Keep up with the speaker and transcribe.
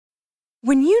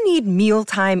When you need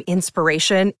mealtime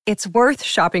inspiration, it's worth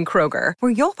shopping Kroger,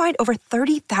 where you'll find over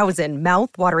 30,000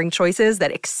 mouth-watering choices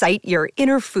that excite your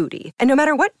inner foodie. And no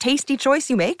matter what tasty choice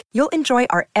you make, you'll enjoy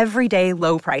our everyday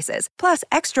low prices, plus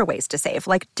extra ways to save,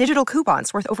 like digital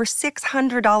coupons worth over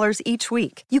 $600 each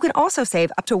week. You can also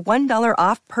save up to $1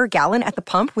 off per gallon at the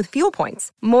pump with fuel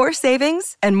points. More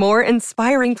savings and more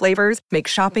inspiring flavors make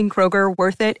shopping Kroger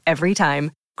worth it every time.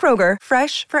 Kroger,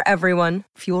 fresh for everyone.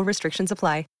 Fuel restrictions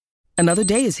apply. Another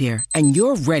day is here, and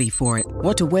you're ready for it.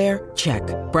 What to wear? Check.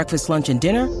 Breakfast, lunch, and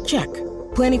dinner? Check.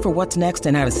 Planning for what's next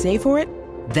and how to save for it?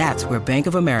 That's where Bank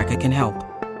of America can help.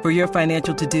 For your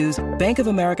financial to-dos, Bank of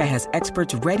America has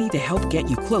experts ready to help get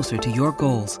you closer to your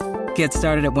goals. Get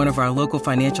started at one of our local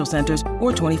financial centers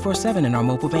or 24/7 in our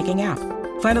mobile banking app.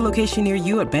 Find a location near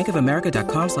you at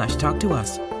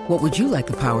bankofamerica.com/talktous. What would you like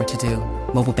the power to do?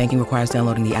 Mobile banking requires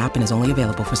downloading the app and is only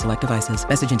available for select devices.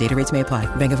 Message and data rates may apply.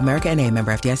 Bank of America NA,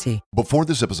 member FDIC. Before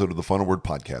this episode of the Final Word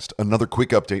podcast, another quick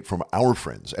update from our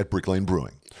friends at Brick Lane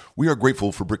Brewing. We are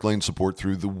grateful for Brick Lane's support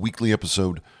through the weekly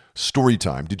episode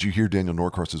Storytime. Did you hear Daniel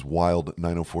Norcross's wild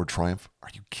 904 triumph? Are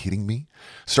you kidding me?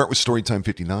 Start with Storytime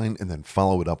 59 and then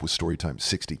follow it up with Storytime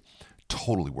 60.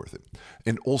 Totally worth it.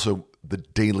 And also the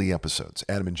daily episodes.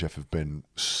 Adam and Jeff have been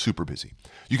super busy.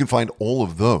 You can find all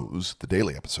of those, the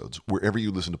daily episodes, wherever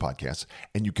you listen to podcasts,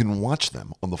 and you can watch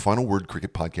them on the Final Word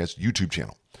Cricket Podcast YouTube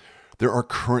channel. There are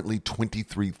currently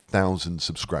 23,000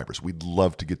 subscribers. We'd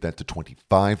love to get that to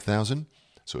 25,000.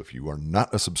 So if you are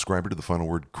not a subscriber to the Final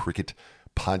Word Cricket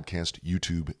Podcast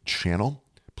YouTube channel,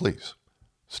 please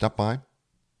stop by,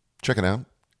 check it out,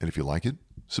 and if you like it,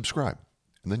 subscribe,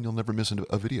 and then you'll never miss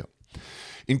a video.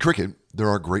 In cricket, there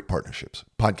are great partnerships.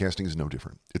 Podcasting is no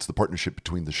different. It's the partnership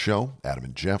between the show, Adam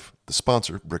and Jeff, the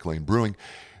sponsor, Brick Lane Brewing,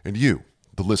 and you,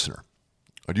 the listener.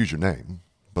 I'd use your name,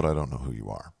 but I don't know who you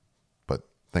are. But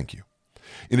thank you.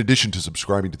 In addition to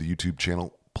subscribing to the YouTube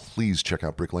channel, please check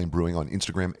out Brick Lane Brewing on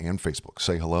Instagram and Facebook.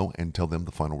 Say hello and tell them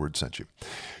the Final Word sent you.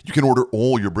 You can order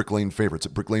all your Brick Lane favorites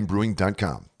at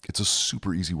bricklanebrewing.com. It's a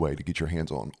super easy way to get your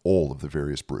hands on all of the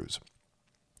various brews.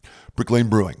 Brick Lane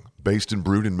Brewing, based and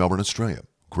brewed in Melbourne, Australia.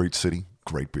 Great city,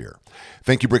 great beer.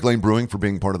 Thank you, Brick Lane Brewing, for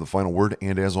being part of the Final Word,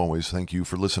 and as always, thank you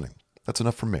for listening. That's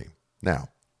enough from me. Now,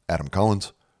 Adam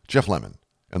Collins, Jeff Lemon,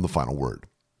 and the Final Word.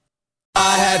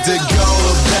 I had to go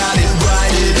about it,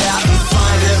 write it out, and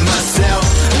find it myself.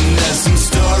 And there's some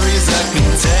stories I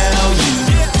can tell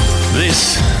you.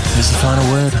 This is the Final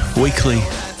Word weekly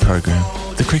program,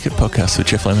 the cricket podcast with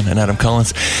Jeff Lemon and Adam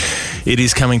Collins. It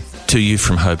is coming to you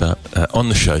from Hobart. On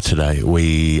the show today,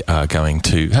 we are going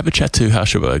to have a chat to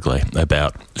Harsha Bhogle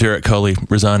about Virat Kohli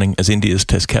resigning as India's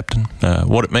Test captain,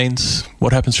 what it means,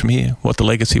 what happens from here, what the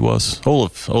legacy was, all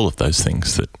of those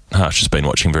things that Harsh has been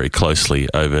watching very closely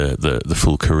over the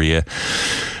full career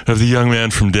of the young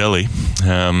man from Delhi.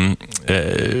 In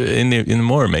the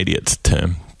more immediate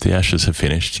term, the Ashes have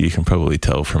finished. You can probably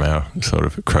tell from our sort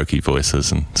of croaky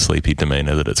voices and sleepy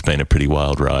demeanour that it's been a pretty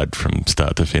wild ride from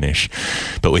start to finish.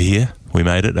 But we're here. We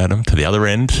made it, Adam, to the other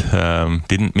end.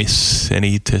 Didn't miss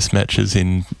any test matches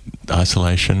in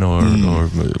isolation or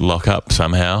lock up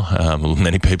somehow.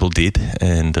 Many people did.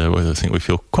 And I think we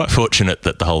feel quite fortunate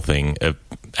that the whole thing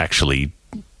actually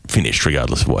finished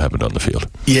regardless of what happened on the field.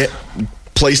 Yeah.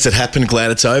 Pleased it happened, glad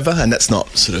it's over, and that's not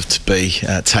sort of to be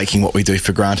taking what we do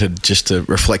for granted, just a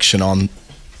reflection on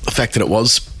the fact that it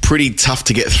was pretty tough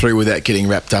to get through without getting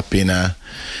wrapped up in a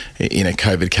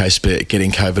COVID case, but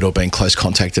getting COVID or being close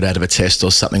contacted out of a test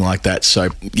or something like that. So,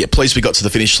 yeah, pleased we got to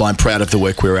the finish line, proud of the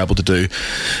work we were able to do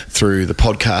through the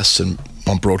podcasts and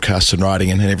on broadcast and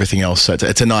writing and everything else. So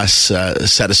it's a nice,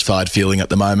 satisfied feeling at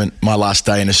the moment. My last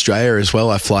day in Australia as well.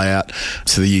 I fly out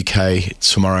to the UK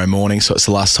tomorrow morning, so it's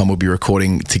the last time we'll be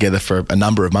recording together for a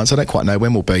number of months. I don't quite know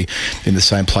when we'll be in the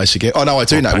same place again. Oh, no, I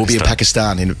do know. Pakistan. We'll be in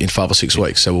Pakistan in 5 or 6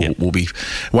 weeks, so we'll be, it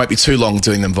won't be too long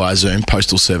doing them via Zoom,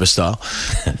 postal service style.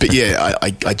 But yeah,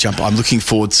 I'm looking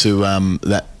forward to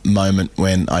that moment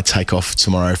when I take off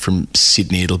tomorrow from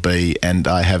Sydney it'll be, and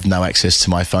I have no access to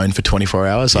my phone for 24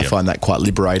 hours. I find that quite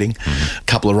liberating. A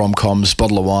couple of rom-coms,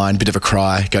 bottle of wine, bit of a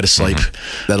cry, go to sleep.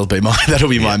 That'll be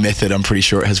my method. I'm pretty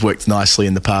sure it has worked nicely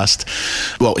in the past.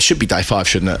 Well, it should be day 5,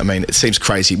 shouldn't it? I mean, it seems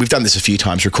crazy. We've done this a few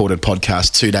times, recorded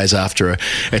podcasts 2 days after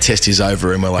a test is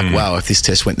over, and we're like, wow, if this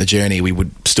test went the journey, we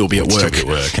would still be at work.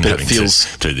 And having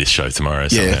to do this show tomorrow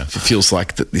somehow. Yeah, it feels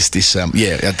like that this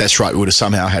that's right, we would have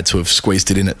somehow had to have squeezed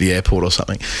it in at the airport or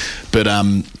something. But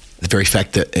the very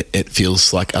fact that it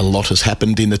feels like a lot has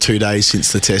happened in the 2 days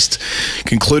since the test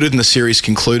concluded and the series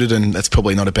concluded, and that's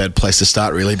probably not a bad place to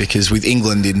start, really, because with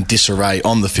England in disarray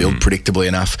on the field, predictably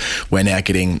enough, we're now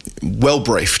getting well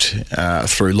briefed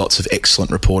through lots of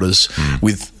excellent reporters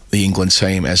with the England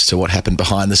team as to what happened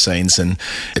behind the scenes, and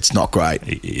it's not great.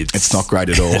 It's not great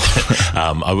at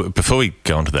all. Before we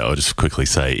go on to that, I'll just quickly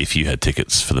say, if you had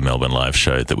tickets for the Melbourne live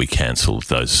show that we cancelled,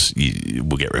 those you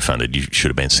will get refunded. You should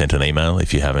have been sent an email.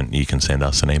 If you haven't, you can send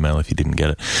us an email if you didn't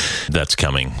get it. That's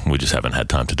coming. We just haven't had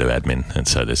time to do admin, and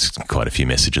so there's quite a few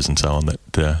messages and so on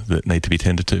that need to be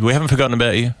tended to. We haven't forgotten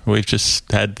about you. We've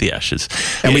just had the Ashes.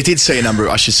 And we did see a number,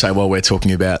 I should say, while we're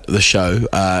talking about the show,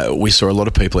 we saw a lot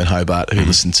of people in Hobart who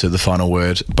listened to the final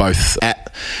word, both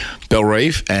at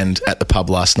Bellerive and at the pub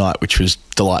last night, which was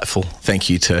delightful. Thank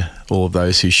you to all of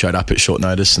those who showed up at short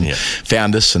notice and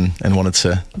found us and wanted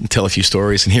to tell a few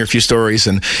stories and hear a few stories.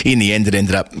 And in the end, it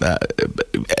ended up,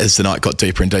 as the night got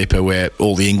deeper and deeper, where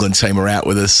all the England team were out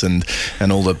with us and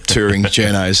all the touring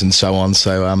journos and so on.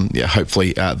 So,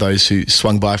 hopefully those who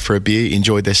swung by for a beer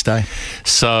enjoyed their stay.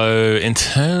 So, in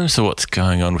terms of what's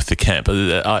going on with the camp,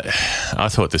 I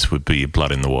thought this would be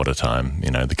blood in the water time.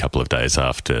 You know, the couple of days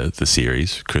after the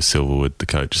series, Chris Silverwood, the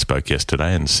coach, spoke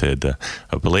yesterday and said,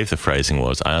 I believe the phrasing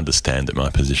was, I understand that my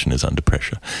position is under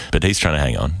pressure. But he's trying to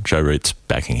hang on. Joe Root's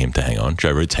backing him to hang on.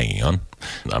 Joe Root's hanging on.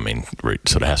 I mean, Root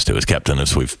sort of has to as captain,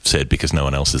 as we've said, because no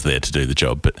one else is there to do the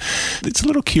job. But it's a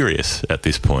little curious at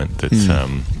this point that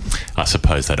I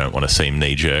suppose they don't want to seem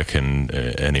knee-jerk and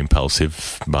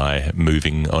impulsive by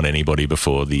moving on anybody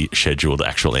before the scheduled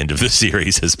actual end of the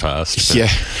series has passed. But. Yeah,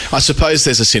 I suppose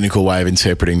there's a cynical way of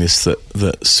interpreting this, that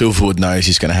Silverwood knows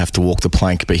he's going to have to walk the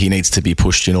plank, but he needs to be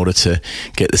pushed in order to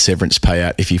get the severance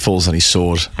payout. If he falls on his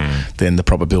sword, then the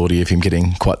probability of him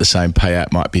getting quite the same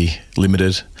payout might be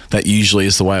limited. That usually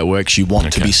is the way it works. You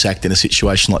want to be sacked in a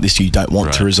situation like this. You don't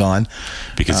want to resign.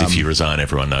 Because if you resign,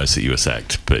 everyone knows that you were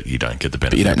sacked, but you don't get the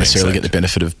benefit. But you don't necessarily get the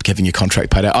benefit of having your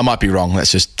contract paid out. I might be wrong.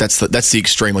 That's the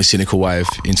extremely cynical way of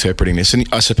interpreting this. And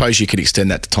I suppose you could extend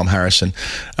that to Tom Harrison,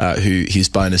 who his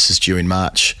bonus is due in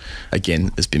March.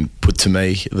 Again, it's been put to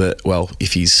me that, well,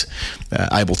 if he's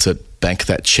able to bank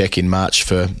that cheque in March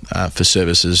for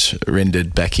services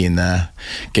rendered back in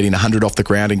getting 100 off the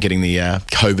ground and getting the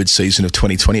COVID season of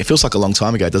 2020. It feels like a long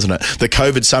time ago, doesn't it? The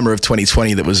COVID summer of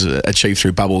 2020 that was achieved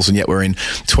through bubbles, and yet we're in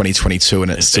 2022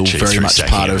 and it's still very much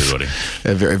part of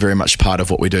very much part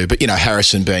of what we do. But, you know,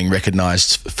 Harrison being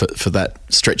recognised for that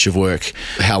stretch of work,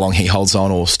 how long he holds on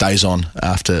or stays on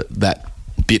after that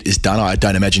bit is done. I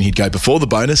don't imagine he'd go before the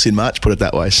bonus in March, put it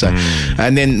that way. So,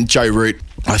 and then Joe Root,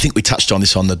 I think we touched on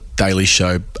this on the Daily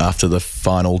Show after the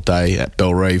final day at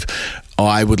Bellerive.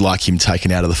 I would like him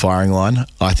taken out of the firing line.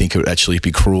 I think it would actually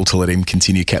be cruel to let him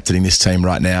continue captaining this team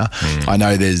right now. I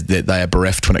know that they are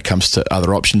bereft when it comes to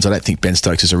other options. I don't think Ben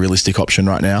Stokes is a realistic option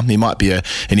right now. He might be an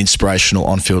inspirational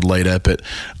on-field leader, but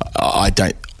I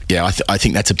don't. Yeah, I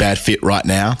think that's a bad fit right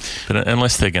now. But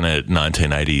unless they're going to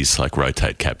 1980s like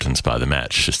rotate captains by the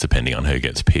match, just depending on who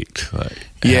gets picked. Like,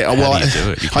 yeah, how do you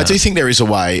do it? I do think there is a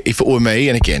way. If it were me,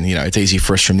 and again, you know, it's easy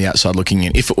for us from the outside looking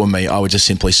in. If it were me, I would just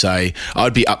simply say, I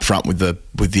would be upfront with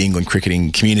the England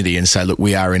cricketing community and say, look,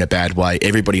 we are in a bad way.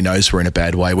 Everybody knows we're in a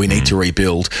bad way. We need to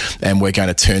rebuild, and we're going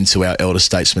to turn to our elder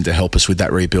statesmen to help us with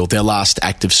that rebuild. Their last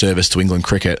active service to England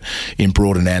cricket in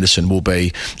Broad and Anderson will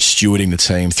be stewarding the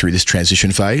team through this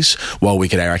transition phase while we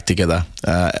get our act together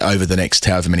over the next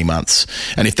however many months.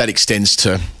 And if that extends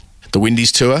to the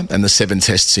Windies tour and the 7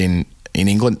 tests in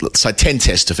England, let's say 10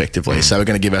 tests effectively. So we're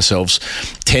going to give ourselves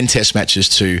 10 test matches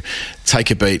to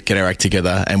take a beat, get our act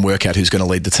together and work out who's going to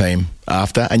lead the team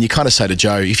after. And you kind of say to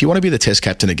Joe, if you want to be the test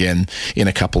captain again in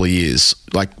a couple of years,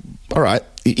 like, all right,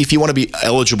 if you want to be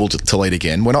eligible to lead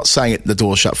again, we're not saying the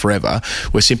door's shut forever.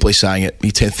 We're simply saying it.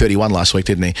 He turned 31 last week,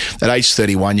 didn't he? At age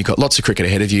 31, you've got lots of cricket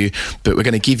ahead of you, but we're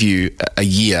going to give you a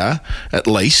year at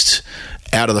least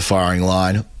out of the firing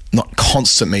line. Not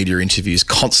constant media interviews,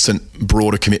 constant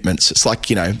broader commitments. It's like,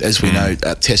 you know, as we know,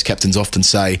 test captains often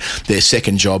say their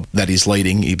second job, that is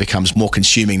leading, it becomes more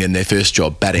consuming than their first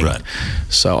job, batting. Right.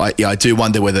 So I do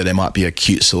wonder whether there might be a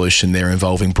cute solution there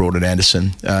involving Broad and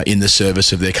Anderson in the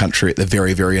service of their country at the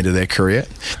very, very end of their career.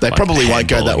 They like probably won't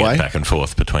go that way. Back and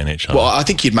forth between each other. Well, I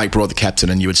think you'd make Broad the captain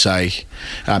and you would say,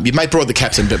 you'd make Broad the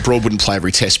captain, but Broad wouldn't play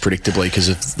every test predictably because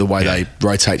of the way they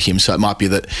rotate him. So it might be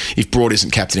that if Broad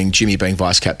isn't captaining, Jimmy being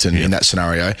vice captain in that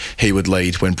scenario, he would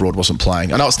lead when Broad wasn't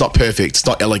playing. I know it's not perfect, it's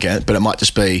not elegant, but it might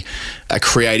just be a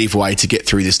creative way to get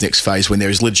through this next phase when there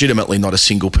is legitimately not a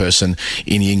single person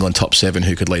in the England top 7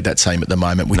 who could lead that team at the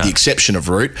moment, with the exception of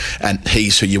Root, and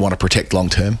he's who you want to protect long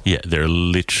term. Yeah, there are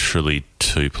literally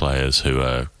 2 players who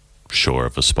are sure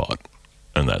of a spot,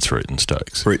 and that's Root and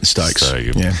Stokes. So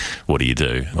what do you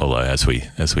do? Although as we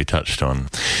touched on,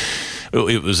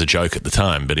 it was a joke at the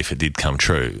time, but if it did come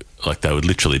true, like they would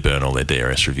literally burn all their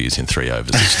DRS reviews in 3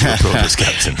 overs just to approve as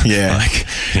captain. Yeah. Like,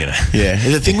 you know. Yeah.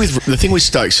 The thing with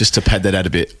Stokes, just to pad that out a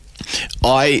bit,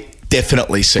 I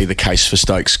definitely see the case for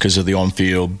Stokes because of the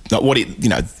on-field,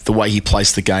 the way he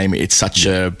plays the game. It's such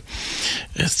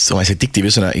it's always addictive,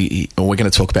 isn't it? We're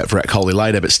going to talk about Virat Kohli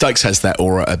later, but Stokes has that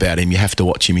aura about him. You have to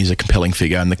watch him. He's a compelling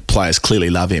figure, and the players clearly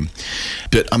love him.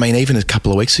 But I mean, even a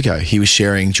couple of weeks ago, he was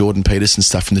sharing Jordan Peterson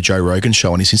stuff from the Joe Rogan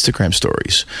show on his Instagram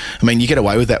stories. I mean, you get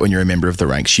away with that when you're a member of the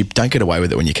ranks. You don't get away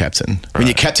with it when you're captain. Right. When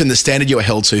you're captain, the standard you are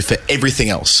held to for everything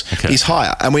else is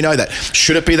higher, and we know that.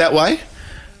 Should it be that way?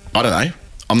 I don't know.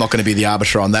 I'm not going to be the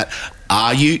arbiter on that.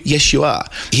 Are you? Yes, you are.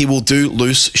 He will do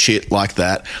loose shit like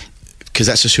that because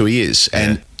that's just who he is,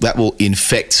 and that will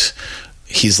infect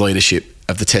his leadership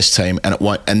of the Test team, and it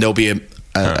won't. And there'll be a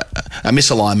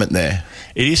misalignment there.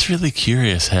 It is really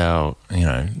curious how, you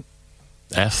know,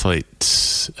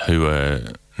 athletes who are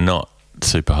not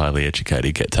super highly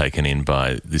educated get taken in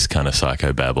by this kind of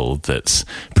psychobabble that's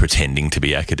pretending to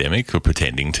be academic or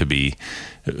pretending to be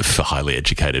for highly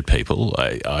educated people.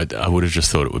 I would have just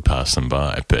thought it would pass them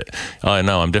by, but I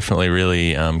know I'm definitely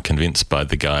really convinced by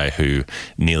the guy who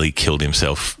nearly killed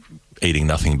himself eating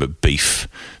nothing but beef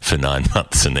for 9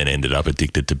 months and then ended up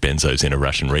addicted to benzos in a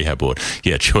Russian rehab ward.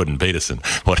 Yeah, Jordan Peterson.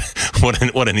 What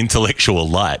an intellectual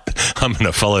light. I'm going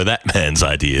to follow that man's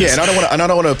ideas. Yeah, and I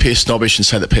don't want to appear snobbish and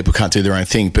say that people can't do their own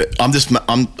thing, but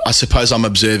I suppose I'm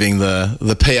observing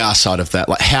the PR side of that.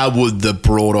 Like, how would the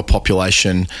broader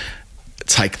population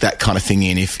take that kind of thing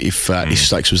in if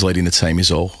Stokes was leading the team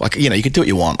is all. Like, you know, you can do what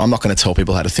you want. I'm not going to tell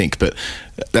people how to think, but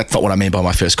that's not what I mean by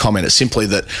my first comment. It's simply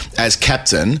that as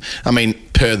captain, I mean,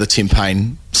 per the Tim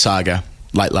Payne saga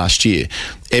late last year,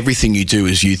 everything you do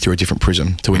is viewed through a different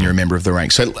prism to when you're a member of the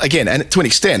ranks. So again, and to an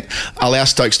extent, allow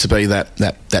Stokes to be that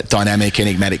dynamic,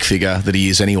 enigmatic figure that he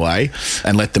is anyway,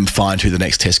 and let them find who the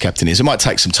next Test captain is. It might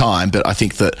take some time, but I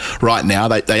think that right now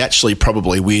they actually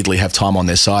probably weirdly have time on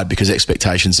their side because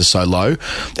expectations are so low,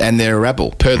 and they're a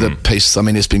rabble. Per the piece, I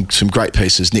mean, there's been some great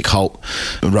pieces. Nick Holt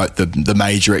wrote the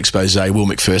major expose. Will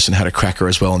McPherson had a cracker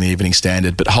as well in the Evening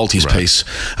Standard, but Holt's piece,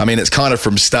 I mean, it's kind of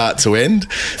from start to end,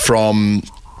 from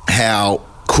how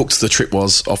cooked the trip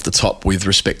was off the top with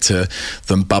respect to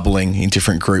them bubbling in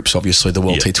different groups. Obviously, the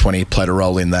World T20 played a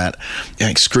role in that.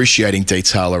 Excruciating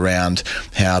detail around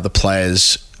how the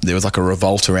players... There was like a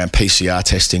revolt around PCR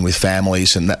testing with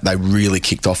families, and that they really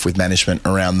kicked off with management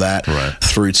around that,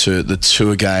 through to the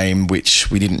tour game, which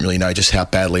we didn't really know just how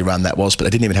badly run that was, but they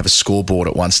didn't even have a scoreboard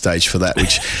at one stage for that,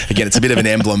 which, again, it's a bit of an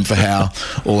emblem for how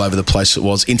all over the place it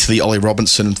was. Into the Ollie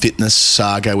Robinson fitness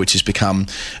saga, which has become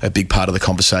a big part of the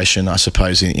conversation, I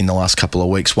suppose, in the last couple of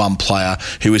weeks. One player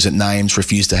who isn't named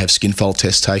refused to have skin fold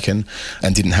tests taken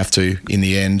and didn't have to in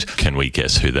the end. Can we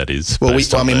guess who that is? Well,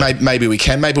 maybe we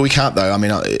can. Maybe we can't, though. I mean,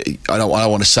 I don't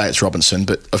want to say it's Robinson,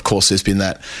 but of course there's been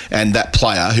that. And that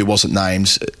player who wasn't named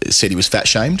said he was fat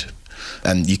shamed,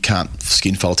 and you can't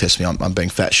skin fold test me, I'm being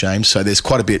fat shamed. So there's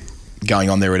quite a bit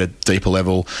going on there at a deeper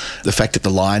level. The fact that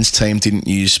the Lions team didn't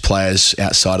use players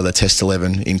outside of the Test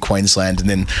 11 in Queensland, and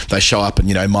then they show up and,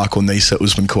 you know, Michael Neser,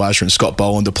 Usman Khawaja and Scott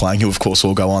Boland are playing, who of course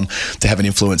all go on to have an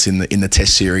influence in the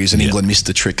Test series, and England missed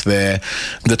the trick there.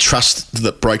 The trust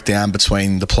that broke down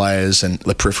between the players and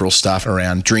the peripheral staff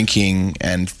around drinking,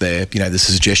 and the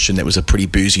suggestion that was a pretty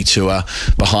boozy tour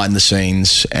behind the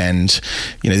scenes, and,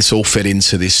 you know, this all fed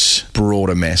into this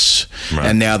broader mess.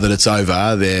 And now that it's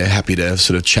over, they're happy to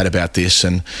sort of chat about this,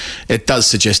 and it does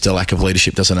suggest a lack of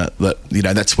leadership, doesn't it? That, you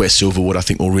know, that's where Silverwood, I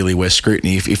think, will really wear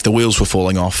scrutiny. If the wheels were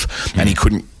falling off and he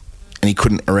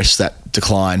couldn't arrest that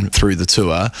decline through the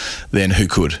tour, then who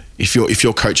could? If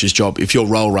your coach's job, if your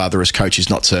role rather as coach is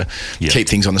not to keep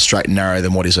things on the straight and narrow,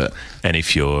 then what is it? And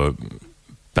if you're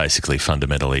basically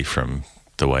fundamentally, from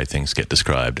the way things get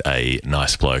described, a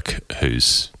nice bloke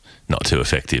who's not too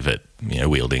effective at, you know,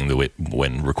 wielding the whip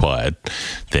when required,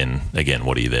 then again,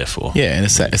 what are you there for? Yeah, and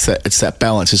it's that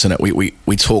balance, isn't it? We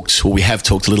have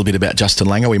talked a little bit about Justin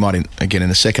Langer. We might again in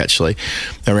a sec, actually,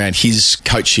 around his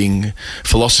coaching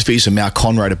philosophies. And Mal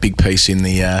Conn wrote a big piece in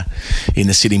the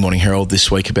Sydney Morning Herald this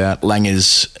week about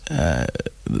Langer's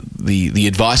the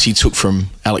advice he took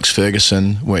from Alex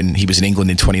Ferguson when he was in England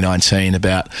in 2019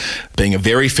 about being a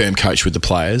very firm coach with the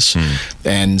players,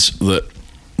 and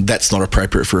that's not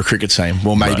appropriate for a cricket team.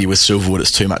 Well, maybe with Silverwood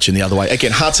it's too much in the other way.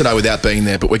 Again, hard to know without being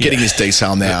there, but we're getting this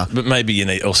detail now. But maybe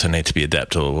you also need to be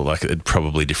adaptable. Like,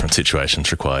 probably different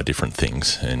situations require different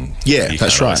things, and you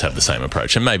can't always have the same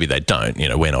approach. And maybe they don't. You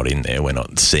know, we're not in there, we're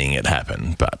not seeing it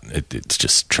happen, but it's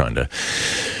just trying to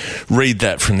read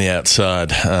that from the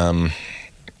outside.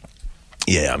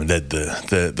 Yeah, I mean,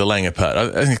 the Langer part,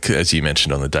 I think, as you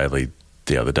mentioned on the Daily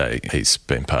the other day, he's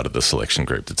been part of the selection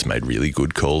group that's made really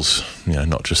good calls,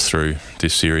 not just through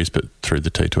this series, but through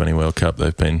the T20 World Cup.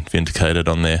 They've been vindicated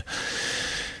on their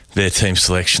team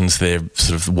selections, their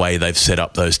sort of way they've set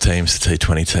up those teams, the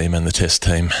T20 team and the Test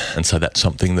team. And so that's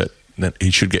something that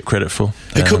he should get credit for.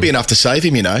 It could be enough to save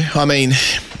him, I mean,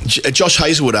 Josh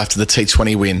Hazlewood, after the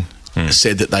T20 win,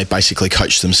 said that they basically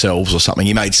coached themselves or something.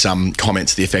 He made some comment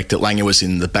to the effect that Langer was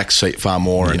in the back seat far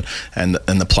more and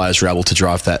the players were able to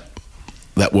drive that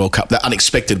World Cup, that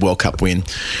unexpected World Cup win.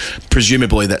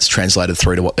 Presumably that's translated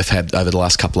through to what they've had over the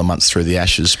last couple of months through the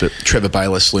Ashes. But Trevor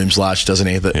Bayliss looms large, doesn't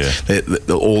he?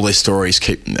 All their stories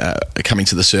keep coming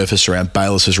to the surface around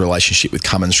Bayliss's relationship with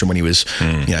Cummins from when he was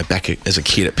back as a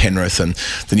kid at Penrith, and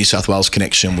the New South Wales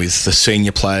connection with the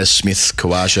senior players, Smith,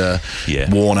 Khawaja,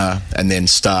 Warner, and then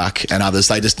Stark and others.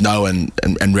 They just know and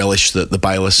relish the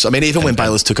Bayliss. I mean, even when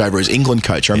Bayliss took over as England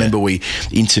coach, I remember we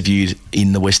interviewed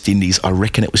in the West Indies, I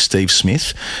reckon it was Steve Smith,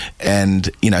 and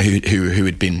who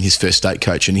had been his first state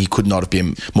coach, and he could not have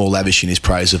been more lavish in his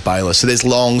praise of Bayliss. So there's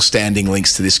long-standing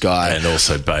links to this guy, and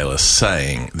also Bayliss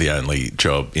saying the only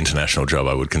international job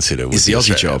I would consider is the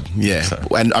Aussie job. Yeah, so.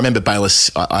 And I remember Bayliss.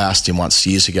 I asked him once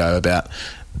years ago about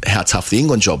how tough the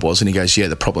England job was, and he goes,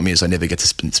 the problem is I never get to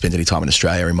spend any time in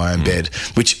Australia in my own bed,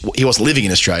 which he wasn't living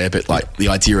in Australia, but the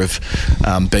idea of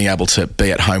being able to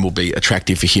be at home will be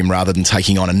attractive for him rather than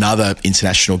taking on another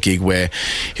international gig where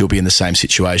he'll be in the same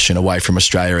situation away from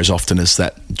Australia as often as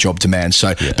that job demands.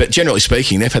 So, but generally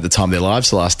speaking, they've had the time of their lives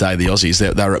the last day, the Aussies.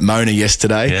 They were at Mona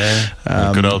yesterday.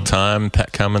 Yeah, good old time.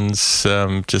 Pat Cummins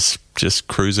just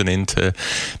cruising into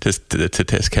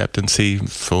Test captaincy,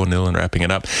 4-0 and wrapping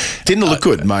it up. Didn't look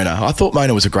good, Mona. I thought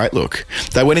Mona was a great look.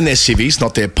 They went in their civvies,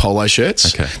 not their polo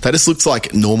shirts. Okay. They just looked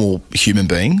like normal human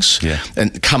beings. Yeah.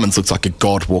 And Cummins looked like a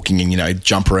god walking in,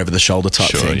 jumper over the shoulder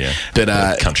type thing. Yeah.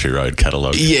 But Country Road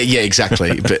catalogue. Yeah,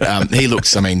 exactly. But he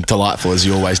looks, delightful as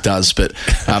he always does. But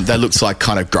they looked like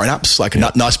kind of grown-ups, like a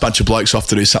nice bunch of blokes off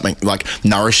to do something like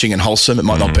nourishing and wholesome. It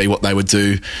might not be what they would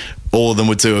do. All of them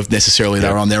would do if necessarily they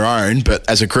were on their own, but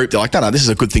as a group, they're like, no, this is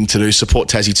a good thing to do. Support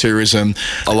Tassie tourism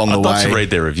along the way. I'd love to read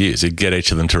their reviews. You'd get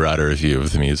each of them to write a review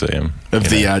of the museum. Of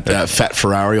the Fat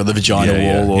Ferrari or the Vagina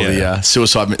Wall or the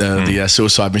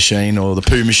suicide machine or the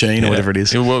poo machine or whatever it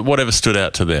is. Whatever stood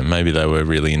out to them. Maybe they were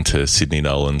really into Sidney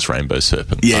Nolan's Rainbow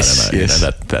Serpent. Yes, I don't know. yes.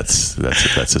 That's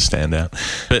a standout.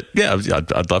 But yeah,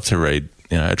 I'd love to read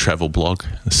a travel blog,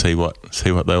 see what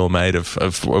they all made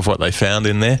of what they found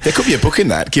in there. There could be a book in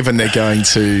that, given they're going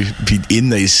to be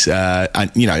in these, they're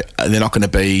not going to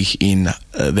be in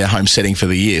their home setting for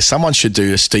the year. Someone should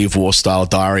do a Steve Waugh style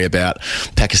diary about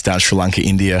Pakistan, Sri Lanka,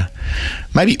 India.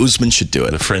 Maybe Usman should do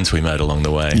it. The friends we made along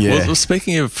the way. Yeah. Well,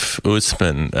 speaking of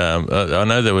Usman, I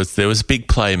know there was a big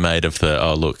play made of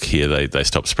look here, they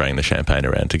stopped spraying the champagne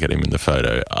around to get him in the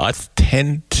photo. I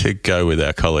tend to go with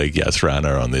our colleague Yas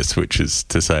Rana on this, which is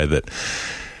to say that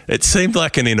it seemed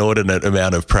like an inordinate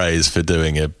amount of praise for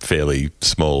doing a fairly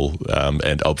small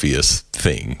and obvious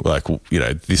thing.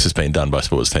 This has been done by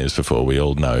sports teams before. We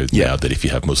all know now that if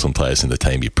you have Muslim players in the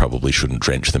team, you probably shouldn't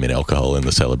drench them in alcohol in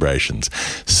the celebrations.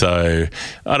 So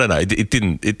I don't know. It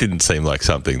didn't seem like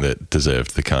something that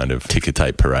deserved the kind of ticker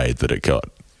tape parade that it got.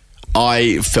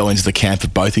 I fell into the camp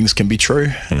that both things can be true.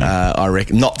 I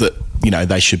reckon, not that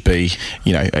they should be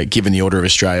given the Order of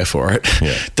Australia for it.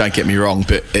 Yeah. Don't get me wrong,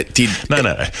 but it did. No.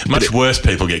 Much worse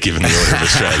people get given the Order of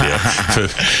Australia for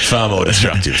far more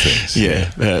destructive things.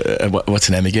 Yeah. What's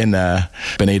her name again?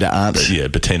 Benita Arndt. Yeah,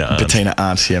 Bettina Arndt. Bettina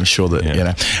Arndt. Yeah, I'm sure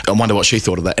that I wonder what she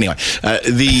thought of that. Anyway,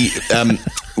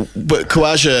 but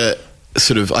Khawaja.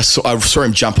 I saw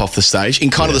him jump off the stage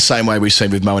in kind of the same way we've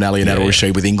seen with Moeen Ali and Adil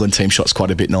Rashid with England team shots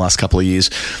quite a bit in the last couple of years.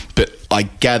 But I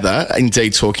gather,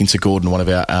 indeed, talking to Gordon, one of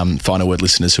our Final Word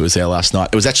listeners who was there last night,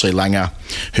 it was actually Langer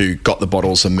who got the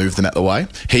bottles and moved them out the way.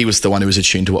 He was the one who was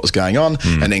attuned to what was going on,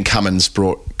 and then Cummins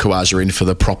brought Khawaja in for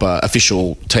the proper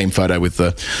official team photo with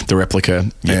the replica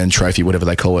and trophy, whatever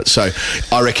they call it. So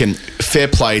I reckon fair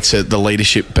play to the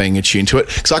leadership being attuned to it,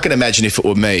 because I can imagine if it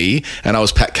were me and I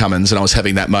was Pat Cummins and I was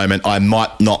having that moment, I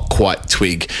might not quite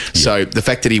twig. So the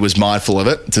fact that he was mindful of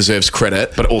it deserves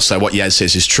credit, but also what Yaz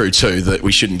says is true too, that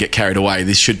we shouldn't get carried away.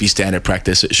 This should be standard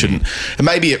practice. It shouldn't. And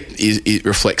maybe it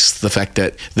reflects the fact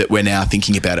that we're now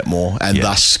thinking about it more, and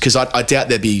thus, because I doubt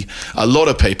there'd be a lot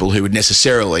of people who would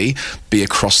necessarily be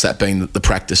across that being the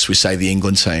practice with, say, the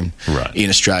England team in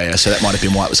Australia. So that might have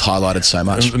been why it was highlighted so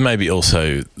much. Maybe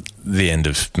also the end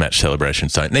of match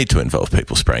celebrations don't need to involve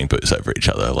people spraying booze over each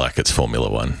other like it's Formula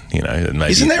One. And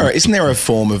maybe isn't there a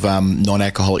form of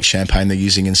non-alcoholic champagne they're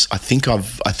using? I think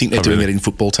they're doing it in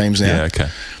football teams now. Yeah, okay.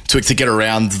 to get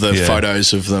around the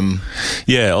photos of them.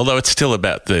 Yeah, although it's still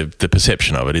about the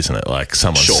perception of it, isn't it? Like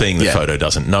someone seeing the photo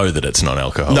doesn't know that it's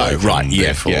non-alcoholic. No, right,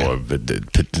 therefore,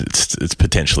 it's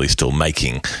potentially still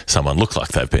making someone look like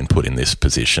they've been put in this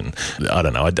position. I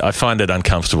don't know. I find it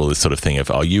uncomfortable, this sort of thing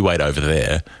of, oh, you wait over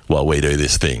there while we do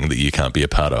this thing that you can't be a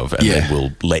part of, and then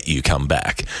we'll let you come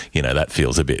back. You know, that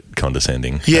feels a bit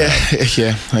condescending. Yeah.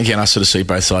 Again, I sort of see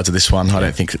both sides of this one. I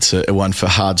don't think it's a one for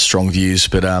hard, strong views,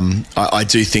 but I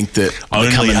do think that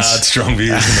only hard, strong views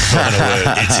in the final word.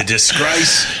 It's a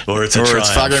disgrace, or it's a triumph.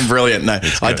 It's fucking brilliant. No,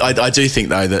 I do think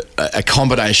though that a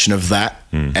combination of that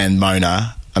and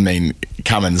Mona. I mean,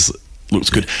 Cummins looks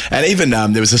good. And even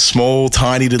there was a small,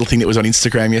 tiny little thing that was on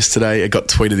Instagram yesterday. It got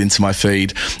tweeted into my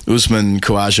feed. Usman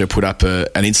Khawaja put up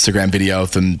an Instagram video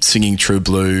of them singing True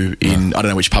Blue in, I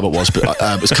don't know which pub it was, but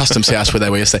it was Customs House where they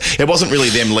were yesterday. It wasn't really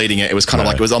them leading it. It was kind of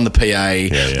like it was on the PA.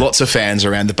 Lots of fans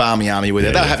around. The Barmy Army were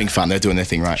there. They were having fun. They're doing their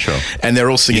thing, right? Sure. And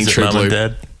they're all singing True Blue. Mum and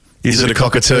Dad? Is it a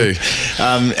cockatoo?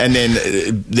 And then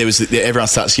everyone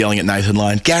starts yelling at Nathan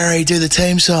Lyon, Gary, do the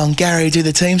team song. Gary, do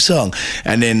the team song.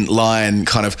 And then Lyon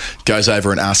kind of goes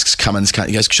over and asks Cummins,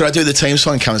 he goes, should I do the team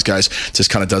song? And Cummins goes, just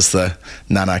kind of does the,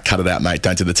 no, cut it out, mate.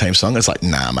 Don't do the team song. It's like,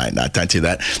 nah, mate, no, don't do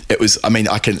that. It was, I mean,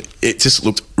 it just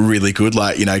looked really good.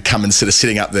 Like, you know, Cummins sort of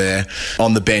sitting up there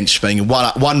on the bench being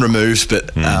one removed,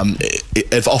 but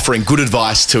of offering good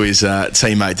advice to his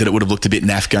teammate that it would have looked a bit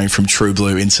naff going from True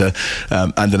Blue into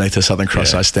underneath the Southern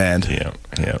Cross I stand. I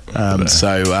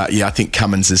think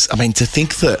Cummins is, I mean, to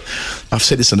think that, I've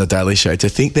said this on the Daily Show, to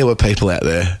think there were people out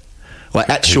there, like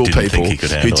actual people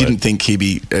who didn't think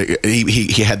he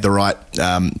had the right,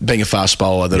 being a fast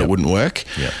bowler, that it wouldn't work.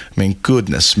 I mean,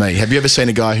 goodness me. Have you ever seen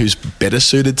a guy who's better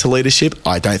suited to leadership?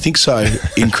 I don't think so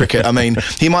in cricket. I mean,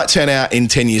 he might turn out in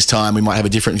 10 years' time, we might have a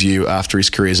different view after his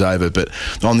career's over, but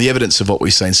on the evidence of what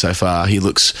we've seen so far, he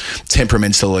looks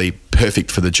temperamentally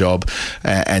perfect for the job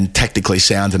and tactically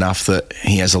sound enough that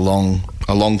he has a long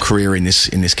career in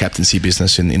this captaincy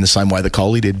business in the same way that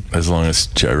Kohli did. As long as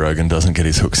Joe Rogan doesn't get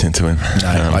his hooks into him.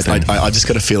 No, I just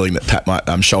got a feeling that Pat might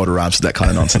shoulder arms to that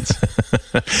kind of nonsense.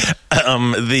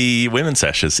 The Women's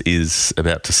Ashes is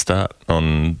about to start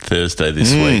on Thursday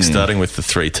this week, starting with the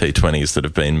 3 T20s that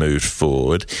have been moved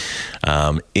forward.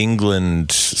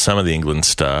 England, some of the England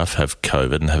staff have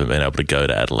COVID and haven't been able to go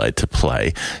to Adelaide to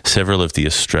play. Several of the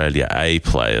Australia A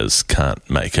players can't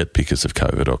make it because of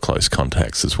COVID or close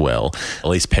contacts as well.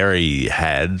 Elise Perry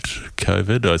had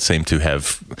COVID. I seem to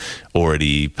have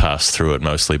already passed through it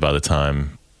mostly by the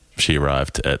time she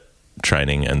arrived at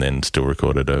training, and then still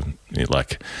recorded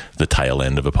the tail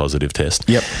end of a positive test.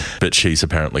 Yep. But she's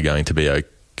apparently going to be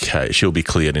okay. She'll be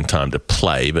cleared in time to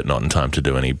play, but not in time to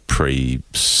do any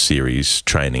pre-series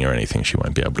training or anything. She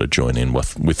won't be able to join in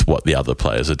with what the other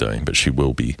players are doing, but she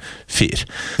will be fit.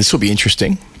 This will be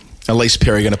interesting. Elise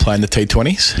Perry going to play in the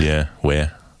T20s? Yeah.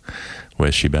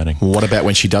 Where's she batting? What about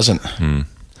when she doesn't?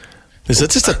 There's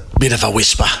just a bit of a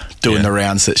whisper doing the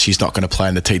rounds that she's not going to play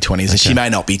in the T20s, and she may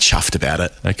not be chuffed about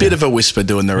it. Bit of a whisper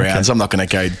doing the rounds. I'm not going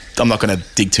to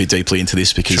dig too deeply into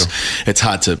this because it's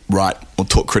hard to write or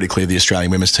talk critically of the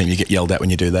Australian women's team. You get yelled at when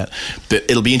you do that. But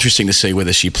it'll be interesting to see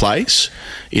whether she plays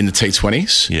in the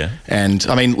T20s. Yeah. And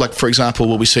I mean, like for example,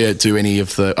 will we see her do any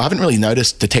of the? I haven't really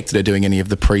detected her doing any of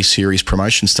the pre-series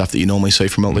promotion stuff that you normally see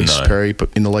from Elise Perry, but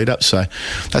in the lead up. So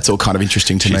that's all kind of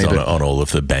interesting to me. She's on all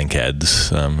of the bank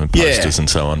ads and posters and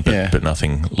so on, but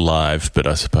nothing live. But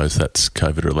I suppose that's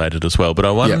COVID related as well. But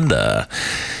I wonder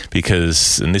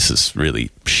because, and this is really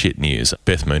shit news,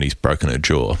 Beth Mooney's broken her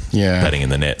jaw batting in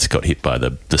the nets, got hit by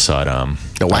the sidearm,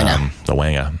 the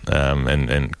wanger,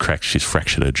 and cracked. She's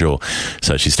fractured her jaw,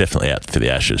 so she's definitely out for the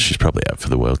Ashes. She's probably out for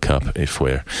the World Cup if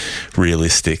we're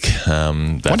realistic. That's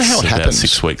wonder how it happened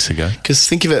 6 weeks ago. Because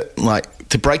think of it like,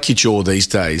 to break your jaw these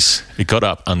days, it got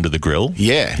up under the grill.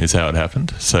 Yeah, is how it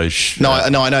happened. So I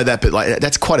know that, but like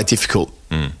that's quite a difficult.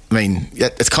 I mean,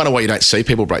 it's kind of why you don't see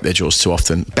people break their jaws too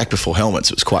often. Back before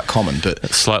helmets, it was quite common. But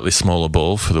a slightly smaller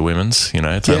ball for the women's. You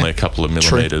know, it's only a couple of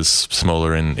millimetres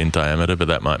smaller in diameter, but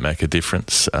that might make a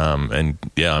difference. I'm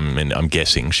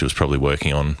guessing she was probably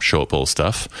working on short ball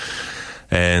stuff.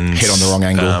 And head on the wrong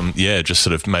angle. Just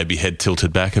sort of maybe head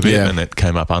tilted back a bit, and it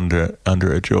came up under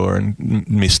her jaw and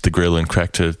missed the grill and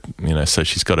cracked her. You know, so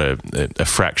she's got a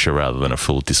fracture rather than a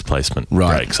full displacement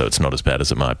break. So it's not as bad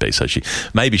as it might be. So she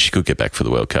could get back for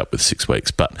the World Cup with 6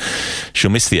 weeks, but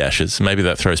she'll miss the Ashes. Maybe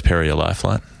that throws Perry a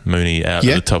lifeline. Mooney out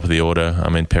at the top of the order. I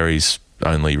mean, Perry's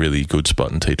only really good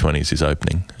spot in T20s is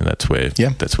opening, and that's where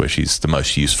she's the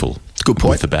most useful. Good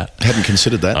point. With the bat. Hadn't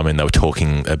considered that. I mean, they were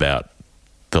talking about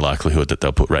the likelihood that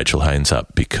they'll put Rachel Haynes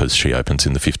up because she opens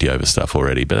in the 50-over stuff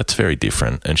already, but that's very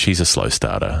different, and she's a slow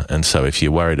starter. And so if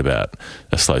you're worried about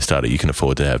a slow starter, you can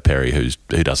afford to have Perry, who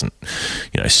doesn't,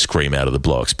 scream out of the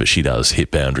blocks, but she does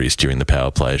hit boundaries during the power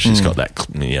play. She's got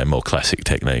that more classic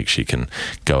technique. She can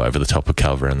go over the top of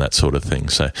cover and that sort of thing.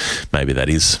 So maybe that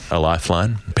is a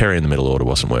lifeline. Perry in the middle order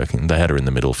wasn't working. They had her in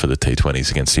the middle for the T20s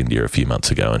against India a few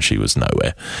months ago, and she was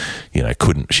nowhere.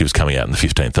 She was coming out in the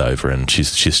 15th over, and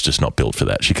she's just not built for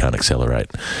that. She can't accelerate.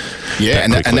 Yeah,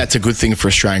 and that's a good thing for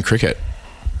Australian cricket.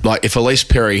 Like, if Elise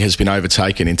Perry has been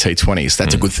overtaken in T20s,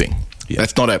 that's a good thing. Yeah.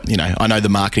 That's not I know the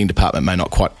marketing department may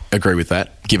not quite agree with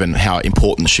that, given how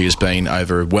important she has been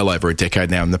well over a decade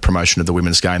now in the promotion of the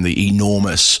women's game, the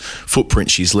enormous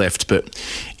footprint she's left. But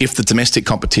if the domestic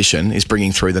competition is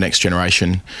bringing through the next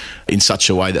generation in such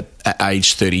a way that at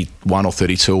age 31 or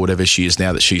 32 or whatever she is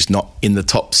now, that she's not in the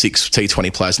top 6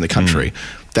 T20 players in the country,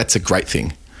 that's a great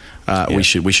thing. We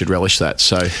should relish that.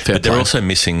 So, but they're also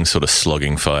missing sort of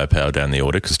slogging firepower down the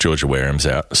order because Georgia Wareham's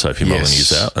out, Sophie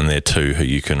Molyneux's out, and they're two who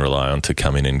you can rely on to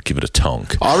come in and give it a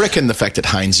tonk. I reckon the fact that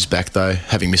Haynes is back, though,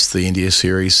 having missed the India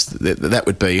series, that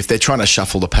would be, if they're trying to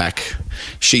shuffle the pack,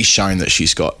 she's shown that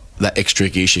she's got that extra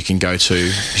gear she can go to.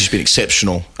 She's been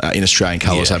exceptional in Australian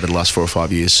colours over the last 4 or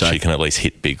 5 years. So she can at least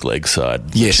hit big leg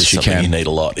side. Yes, which is she something can. You need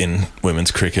a lot in women's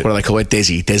cricket. What do they call it?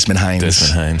 Desmond Haynes.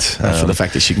 For the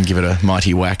fact that she can give it a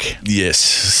mighty whack. Yes.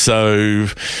 So,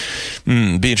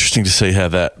 be interesting to see how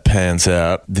that pans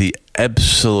out. The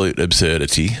absolute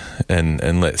absurdity,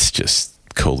 and let's just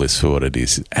call this for what it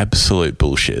is, absolute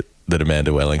bullshit that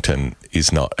Amanda Wellington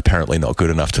is apparently not good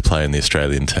enough to play in the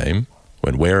Australian team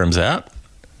when Wareham's out.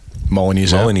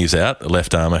 Molyneux's out, a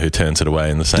left armour who turns it away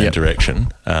in the same direction.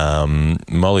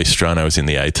 Molly Strano is in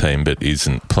the A team but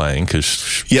isn't playing because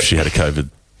she had a COVID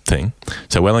thing.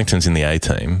 So Wellington's in the A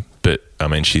team, but I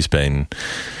mean she's been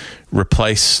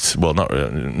replaced. Well,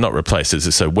 not replaced.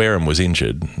 So Wareham was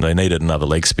injured. They needed another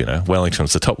leg spinner. Wellington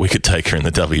was the top wicket taker in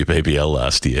the WBBL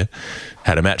last year.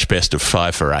 Had a match best of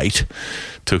 5 for 8.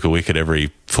 Took a wicket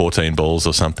every 14 balls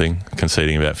or something,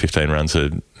 conceding about 15 runs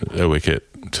a wicket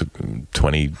to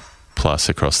 20 plus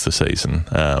across the season.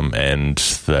 And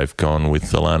they've gone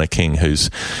with Alana King,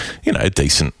 who's, a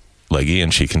decent leggy,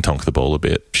 and she can tonk the ball a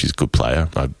bit. She's a good player.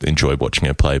 I enjoy watching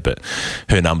her play, but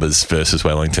her numbers versus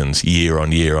Wellington's year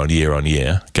on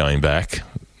year, going back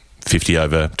 50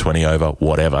 over, 20 over,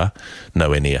 whatever,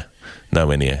 nowhere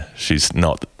near. She's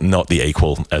not the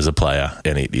equal as a player,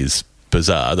 and it is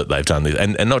bizarre that they've done this,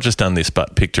 and not just done this,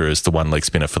 but picked her as the one leg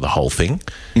spinner for the whole thing.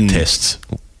 Tests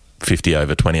 50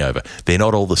 over, 20 over. They're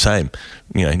not all the same.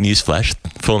 Newsflash,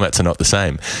 formats are not the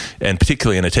same. And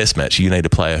particularly in a test match, you need a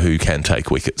player who can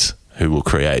take wickets, who will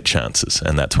create chances.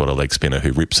 And that's what a leg spinner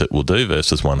who rips it will do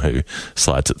versus one who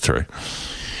slides it through.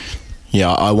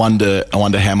 Yeah, I wonder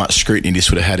how much scrutiny this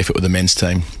would have had if it were the men's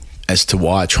team as to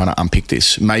why trying to unpick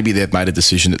this. Maybe they've made a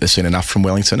decision that they've seen enough from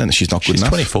Wellington and she's not good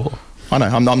enough. She's 24. I know.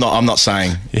 I'm not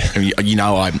saying. Yeah.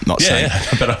 I'm not saying. Yeah,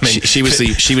 but I mean, she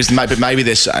was. But maybe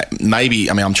there's. Maybe.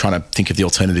 I mean, I'm trying to think of the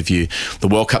alternative view. The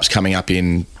World Cup's coming up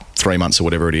in 3 months or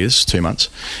whatever it is, 2 months,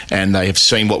 and they have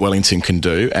seen what Wellington can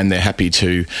do, and they're happy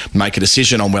to make a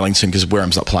decision on Wellington because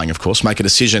Wareham's not playing, of course. Make a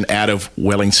decision out of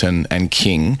Wellington and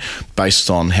King based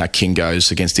on how King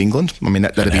goes against England. I mean,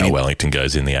 that'd be how Wellington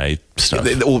goes in the A stuff.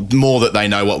 Or more that they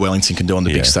know what Wellington can do on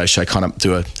the big stage. So kind of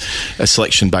do a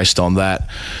selection based on that.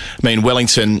 I mean,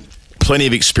 Wellington, plenty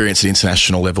of experience at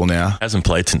international level now. Hasn't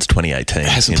played since 2018.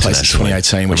 Hasn't played since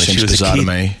 2018, which seems bizarre to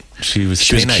me. She was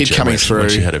a kid coming through. When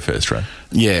she had her first run.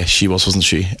 Yeah, she wasn't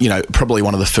she? Probably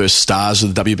one of the first stars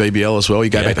of the WBBL as well. You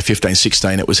go back to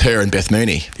 15-16, it was her and Beth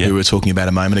Mooney, who we were talking about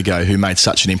a moment ago, who made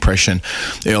such an impression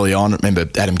early on. Remember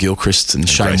Adam Gilchrist and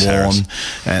Shane Warne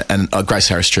and Grace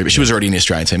Harris too, but she was already in the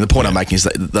Australian team. The point I'm making is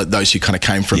that those who kind of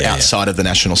came from outside of the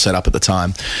national setup at the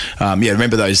time.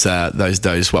 Remember those,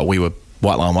 we were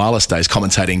White Line Wireless days,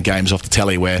 commentating games off the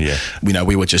telly where,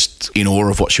 we were just in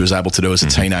awe of what she was able to do as a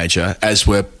teenager, as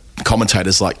were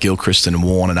commentators like Gilchrist and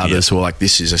Warne and others who were like,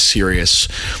 this is a serious,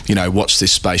 watch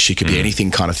this space, she could be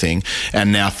anything kind of thing.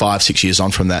 And now 5-6 years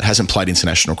on from that, hasn't played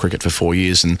international cricket for 4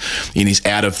 years and is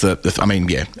out of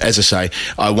as I say,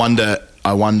 I wonder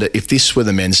if this were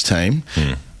the men's team,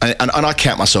 and I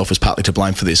count myself as partly to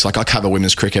blame for this. Like, I cover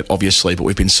women's cricket, obviously, but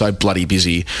we've been so bloody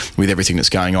busy with everything that's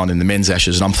going on in the men's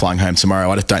Ashes, and I'm flying home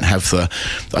tomorrow. I just don't have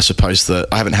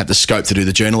I haven't had the scope to do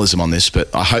the journalism on this,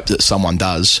 but I hope that someone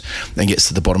does and gets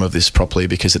to the bottom of this properly,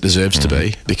 because it deserves to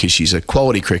be, because she's a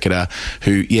quality cricketer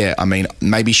who,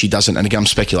 maybe she doesn't, and again, I'm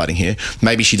speculating here,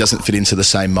 maybe she doesn't fit into the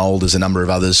same mould as a number of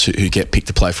others who get picked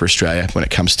to play for Australia when it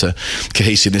comes to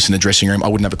cohesiveness in the dressing room. I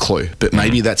wouldn't have a clue, but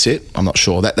maybe that's it. I'm not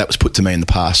sure. That was put to me in the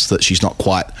past, that she's not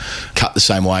quite cut the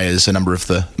same way as a number of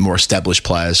the more established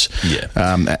players.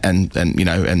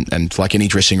 And like any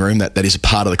dressing room, that is a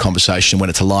part of the conversation when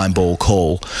it's a line ball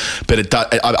call. But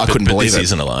I couldn't believe it. This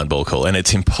isn't a line ball call, and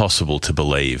it's impossible to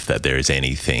believe that there is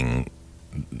anything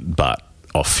but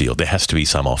off-field. There has to be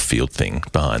some off-field thing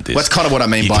behind this. Well, that's kind of what I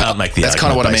mean by. Can't make the that's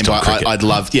kind of what I mean by. cricket. I'd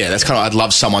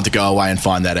love someone to go away and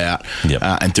find that out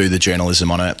and do the journalism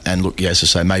on it. And look, as I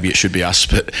say, maybe it should be us,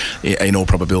 but in all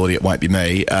probability, it won't be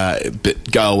me.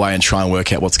 But go away and try and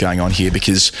work out what's going on here,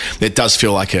 because it does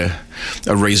feel like a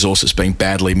resource that's being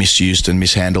badly misused and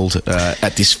mishandled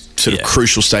at this sort of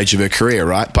crucial stage of her career,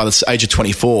 right? By the age of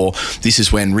 24, this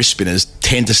is when wrist spinners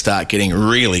tend to start getting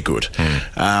really good.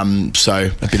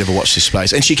 So a bit of a watch this space.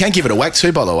 And she can give it a whack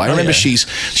too, by the way. I remember she's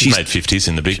made 50s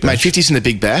in the Big Bash. Made 50s in the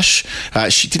Big Bash.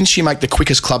 Didn't she make the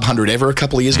quickest club 100 ever a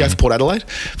couple of years ago for Port Adelaide,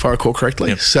 if I recall correctly?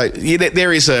 Yep. So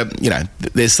there is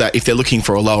there's that. If they're looking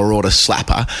for a lower order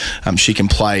slapper, she can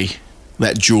play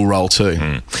that dual role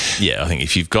too. Yeah, I think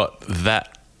if you've got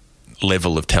that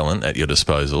level of talent at your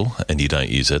disposal and you don't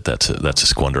use it, that's a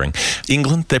squandering.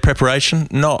 England, their preparation,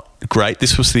 not great.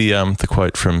 This was the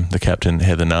quote from the captain,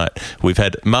 Heather Knight. We've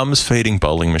had mums feeding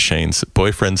bowling machines,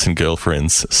 boyfriends and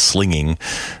girlfriends slinging.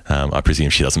 I presume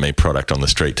she doesn't mean product on the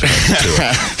street to make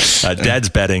the tour. Dad's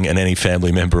batting and any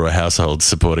family member or household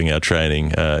supporting our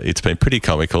training. It's been pretty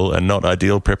comical and not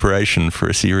ideal preparation for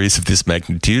a series of this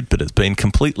magnitude, but it's been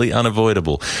completely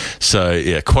unavoidable.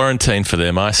 So, quarantine for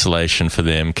them, isolation for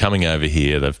them, coming over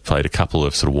here. They've played a couple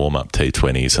of sort of warm-up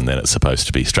T20s, and then it's supposed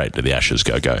to be straight to the Ashes,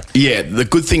 go. Yeah, the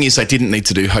good thing is they didn't need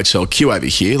to do hotel queue over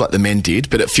here like the men did,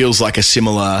 but it feels like a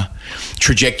similar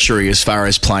trajectory as far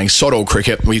as playing sod-all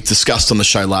cricket. We discussed on the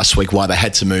show last week why they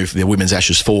had to move their women's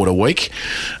Ashes forward a week,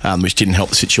 which didn't help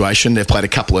the situation. They've played a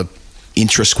couple of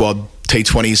intra-squad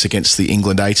T20s against the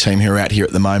England A team who are out here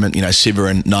at the moment. Siva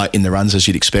and Knight in the runs, as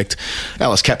you'd expect.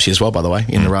 Alice Capsey as well, by the way,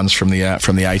 in the runs from the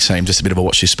A team. Just a bit of a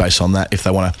watch this space on that. If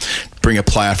they want to bring a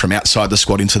player from outside the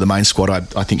squad into the main squad,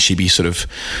 I think she'd be sort of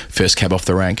first cab off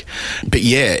the rank. But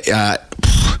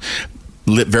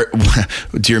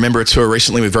do you remember a tour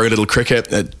recently with very little cricket,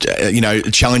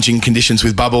 challenging conditions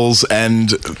with bubbles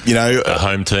and, a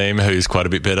home team who's quite a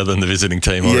bit better than the visiting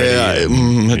team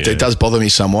already. It does bother me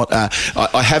somewhat.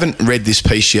 I haven't read this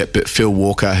piece yet, but Phil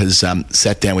Walker has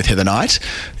sat down with Heather Knight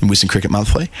in Wisdom Cricket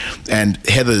Monthly, and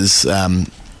Heather's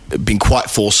been quite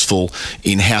forceful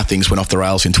in how things went off the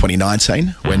rails in 2019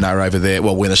 when they were over there,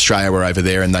 when Australia were over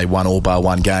there and they won all bar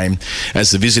one game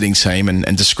as the visiting team,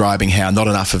 and describing how not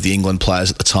enough of the England players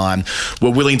at the time were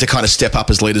willing to kind of step up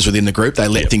as leaders within the group. They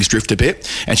let things drift a bit,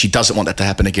 and she doesn't want that to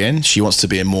happen again. She wants to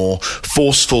be a more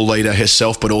forceful leader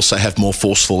herself, but also have more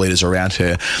forceful leaders around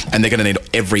her, and they're going to need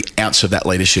every ounce of that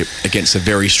leadership against a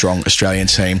very strong Australian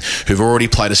team who've already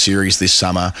played a series this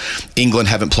summer. England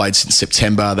haven't played since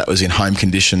September. That was in home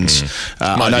conditions.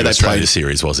 I know they played. The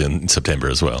series was in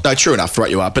September as well. No, true enough, right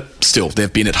you are. But still,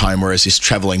 they've been at home, whereas this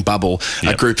travelling bubble,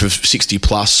 a group of 60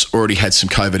 plus already had some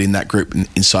COVID in that group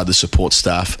inside the support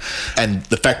staff. And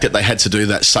the fact that they had to do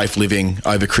that safe living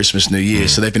over Christmas, New Year,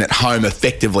 so they've been at home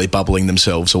effectively bubbling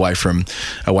themselves away from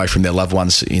their loved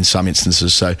ones in some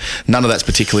instances. So none of that's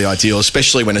particularly ideal,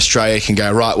 especially when Australia can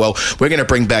go, right, well, we're going to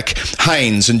bring back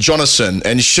Haynes and Jonathan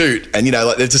and Shoot. And,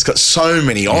 they've just got so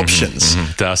many options.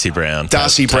 Darcy Brown, Taylor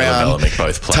Bellamy,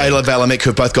 both playing. Taylor Bellamy,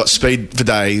 who've both got speed for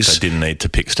days. They didn't need to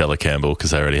pick Stella Campbell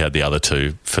because they already had the other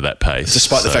two for that pace.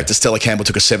 Despite the fact that Stella Campbell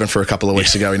took a 7 for a couple of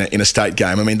weeks ago in a state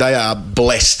game. I mean, they are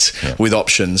blessed with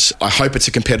options. I hope it's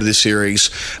a competitive series.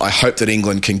 I hope that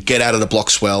England can get out of the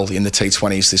blocks well in the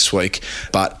T20s this week,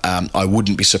 but I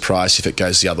wouldn't be surprised if it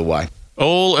goes the other way.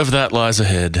 All of that lies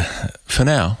ahead. For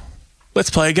now, let's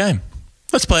play a game.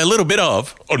 Let's play a little bit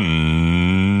of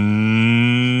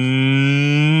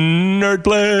Nerd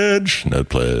Pledge. Nerd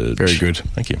Pledge. Very good.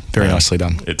 Thank you. Very nicely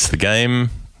done. It's the game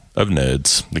of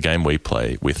nerds, the game we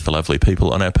play with the lovely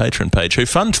people on our Patreon page who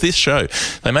fund this show.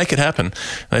 They make it happen.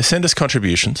 They send us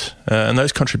contributions, and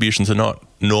those contributions are not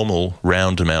normal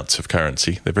round amounts of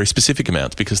currency. They're very specific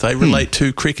amounts because they relate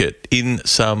to cricket in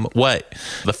some way.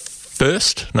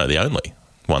 The only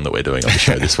one that we're doing on the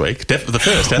show this week. The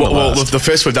first and the Well, last. the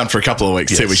first we've done for a couple of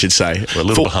weeks, too, we should say. We're a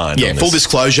little behind on Yeah, this. full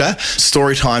disclosure,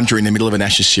 story time during the middle of an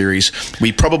Ashes series.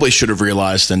 We probably should have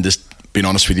realised and just been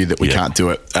honest with you that we can't do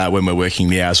it when we're working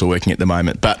the hours we're working at the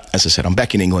moment. But as I said, I'm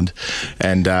back in England,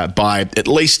 and by at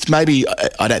least maybe,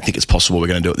 I don't think it's possible we're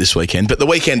going to do it this weekend, but the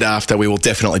weekend after, we will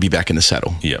definitely be back in the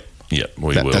saddle. Yep,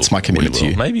 we will. That's my commitment to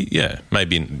you. Maybe, yes.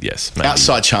 Maybe,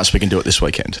 outside chance we can do it this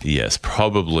weekend. Yes,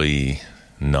 probably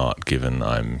not, given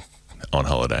I'm on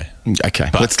holiday. Okay,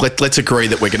 let's agree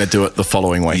that we're going to do it the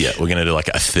following week. Yeah, we're going to do like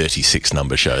a 36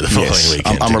 number show the following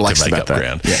weekend. I'm relaxed to make about up that.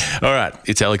 ground. Yeah. All right,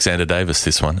 it's Alexander Davis,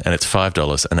 this one, and it's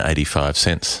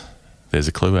 $5.85. There's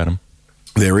a clue, Adam.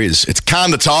 There is. It's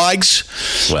Khan the Tigers,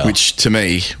 which to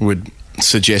me would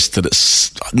suggest that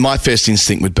it's. My first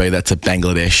instinct would be that's a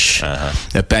Bangladesh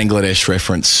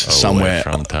reference somewhere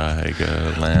from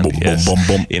Tigerland. Boom, Yes. boom,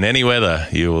 boom, boom. In any weather,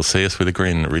 you will see us with a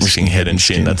grin, risking head and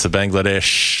shin. That's a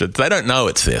Bangladesh. They don't know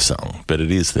it's their song, but it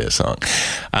is their song.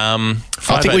 I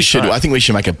think we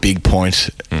should make a big point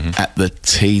at the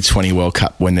T20 World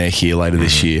Cup when they're here later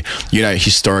this year. You know,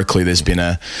 historically, there's been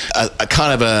a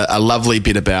kind of a lovely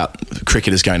bit about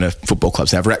cricketers going to football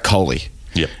clubs. Now, Virat Kohli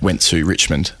went to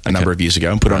Richmond a number of years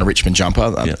ago and put on a Richmond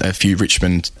jumper. A few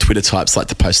Richmond Twitter types like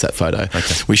to post that photo.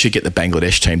 We should get the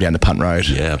Bangladesh team down to Punt Road.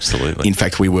 Yeah, absolutely. In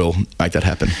fact, we will make that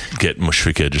happen. Get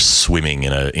Mushfiqur just swimming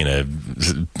in a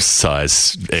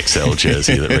size XL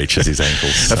jersey that reaches his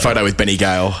ankles. A photo with Benny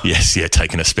Gale. Yes,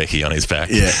 taking a specky on his back.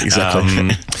 Yeah, exactly.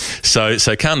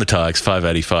 So Khan the Tigers,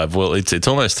 $5.85. Well, it's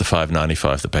almost the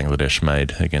 $5.95 that Bangladesh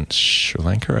made against Sri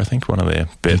Lanka, I think, one of their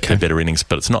better innings,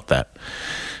 but it's not that.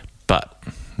 But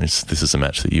this is a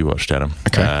match that you watched, Adam.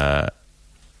 Okay.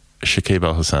 Shakib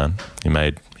Al Hassan, he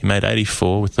made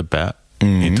 84 with the bat.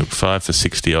 He took 5 for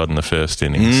 60 odd in the first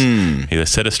innings. He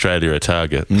set Australia a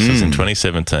target. This was in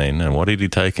 2017. And what did he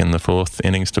take in the fourth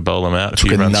innings to bowl them out?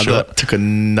 Took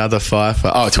another 5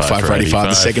 for... Oh, it took 5 for 85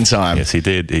 the second time. Yes, he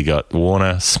did. He got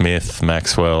Warner, Smith,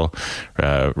 Maxwell,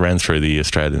 ran through the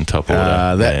Australian top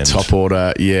order. Top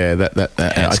order,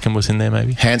 Hanscom was in there,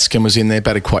 maybe? Hanscom was in there,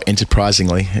 batted quite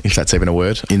enterprisingly, if that's even a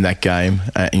word, in that game.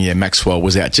 Maxwell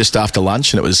was out just after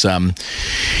lunch, and it was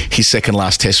his second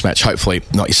last test match. Hopefully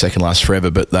not your second last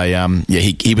forever, but they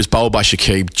he was bowled by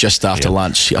Shakib just after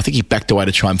lunch. I think he backed away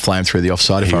to try and flame through the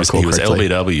offside, if I recall correctly. He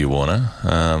was LBW Warner.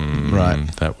 Right.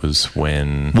 That was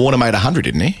when... Warner made 100,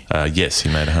 didn't he? Yes, he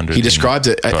made 100. He described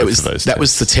it. That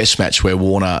was the test match where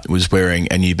Warner was wearing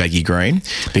a new baggy green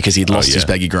because he'd lost his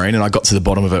baggy green, and I got to the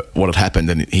bottom of it, what had happened,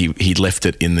 and he'd left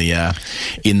it in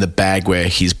the bag where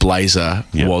his blazer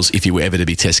was if he were ever to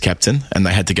be test captain, and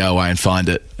they had to go away and find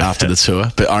it after the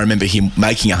tour. But I remember him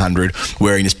making 100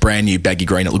 wearing this brand new baggy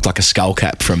green. It looked like a skull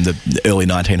cap from the early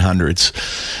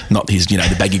 1900s, not his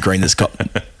the baggy green that's got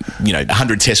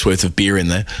 100 tests worth of beer in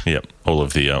there. Yep, all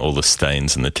the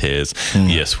stains and the tears.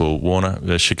 Yes, well, Warner,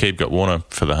 Shakib got Warner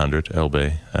for the 100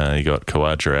 LB. He got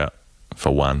Khawaja out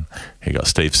for 1. He got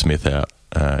Steve Smith out.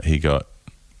 He got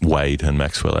Wade and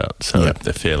Maxwell out. So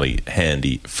a fairly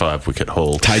handy 5-wicket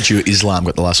haul. Tajul Islam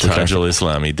got the last wicket. Tajul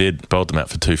Islam, he did. Bowled them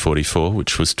out for 244,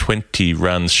 which was 20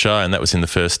 runs shy, and that was in the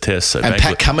first test. So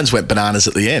Pat Cummins went bananas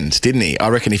at the end, didn't he? I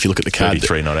reckon if you look at the card...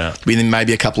 33 not out. With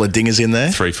maybe a couple of dingers in there.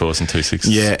 3 4s and 2 6s.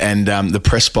 Yeah, and the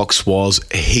press box was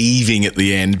heaving at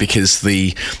the end because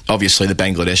obviously the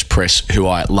Bangladesh press, who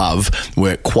I love,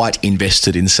 were quite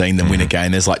invested in seeing them win a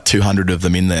game. There's like 200 of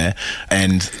them in there,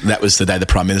 and that was the day the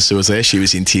Prime Minister was there. She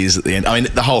was in tears at the end. I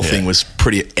mean, the whole thing was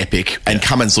pretty epic, and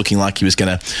Cummins looking like he was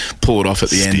going to pull it off at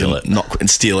the end and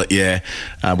steal it.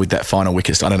 With that final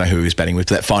wicket. I don't know who he was batting with.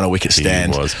 That final wicket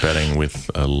stand. He was batting with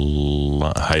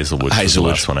Hazelwood. Was the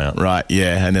last one out. Right,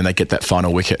 yeah, and then they get that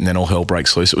final wicket, and then all hell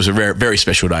breaks loose. It was a very, very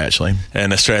special day, actually.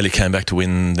 And Australia came back to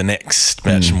win the next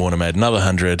match, and Warner made another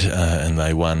 100, and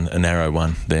they won a narrow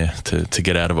one there to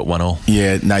get out of it 1-1.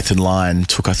 Yeah, Nathan Lyon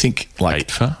took, I think,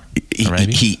 8 for.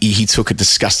 He took a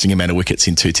disgusting amount of wickets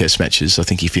in 2 test matches. I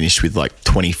think he finished with like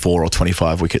 24 or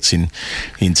 25 wickets in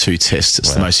 2 tests.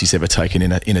 It's the most he's ever taken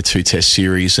in a 2-test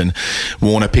series. And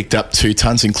Warner picked up 2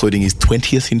 tons, including his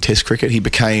 20th in test cricket. He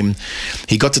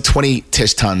got to 20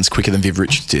 test tons quicker than Viv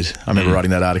Richards did. I remember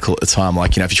writing that article at the time.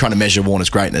 Like, if you're trying to measure Warner's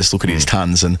greatness, look at his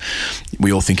tons. And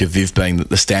we all think of Viv being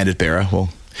the standard bearer. Well,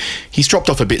 he's dropped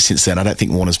off a bit since then. I don't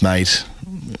think Warner's made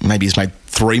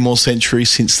 3 more centuries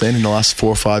since then in the last 4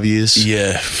 or 5 years.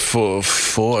 Yeah, four.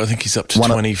 I think he's up to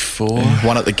 24.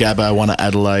 One at the Gabba, one at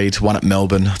Adelaide, one at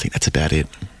Melbourne. I think that's about it.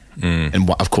 And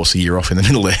of course a year off in the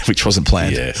middle there, which wasn't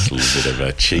planned. Yes, a little bit of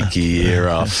a cheeky year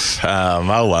off.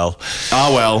 Oh well.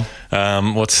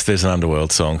 There's an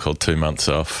Underworld song called 2 Months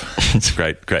Off. It's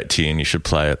a great tune. You should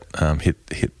play it. Hit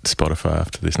Spotify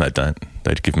after this. No, don't.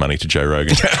 They'd give money to Joe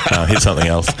Rogan. Hit something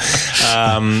else.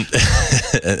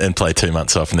 And play 2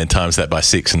 months off, and then times that by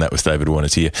 6, and that was David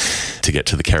Warner's year to get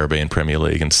to the Caribbean Premier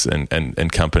League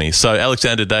and company. So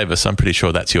Alexander Davis, I'm pretty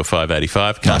sure that's your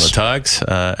 585. Count the Tigers,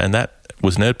 and that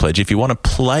was Nerd Pledge. If you want to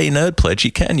play Nerd Pledge,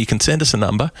 you can send us a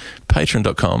number,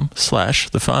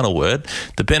 patreon.com/thefinalword.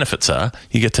 The benefits are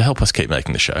you get to help us keep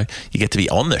making the show, you get to be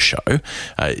on the show,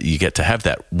 you get to have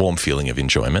that warm feeling of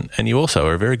enjoyment, and you also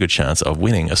are a very good chance of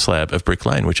winning a slab of Brick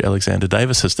Lane, which Alexander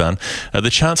Davis has done.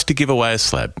 The chance to give away a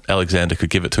slab. Alexander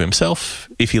could give it to himself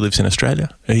if he lives in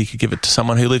Australia, or he could give it to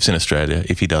someone who lives in Australia.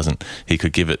 If he doesn't, he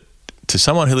could give it to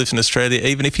someone who lives in Australia,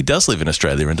 even if he does live in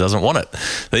Australia and doesn't want it.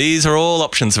 These are all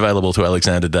options available to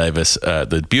Alexander Davis.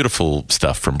 The beautiful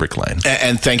stuff from Brick Lane.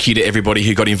 And thank you to everybody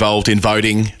who got involved in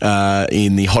voting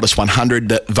in the Hottest 100.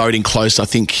 That voting closed, I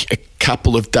think, a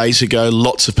couple of days ago.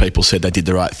 Lots of people said they did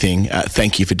the right thing.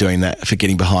 Thank you for doing that, for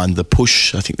getting behind the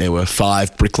push. I think there were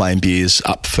 5 Brick Lane beers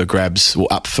up for grabs, or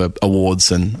up for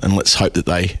awards, and let's hope that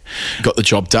they got the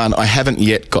job done. I haven't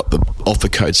yet got the offer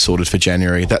code sorted for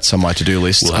January. That's on my to-do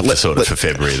list. We'll have to sort it for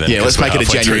February then. Yeah, let's make it a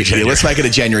January. Yeah, let's make it a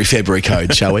January-February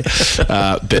code, shall we?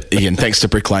 But again, thanks to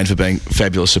Brick Lane for being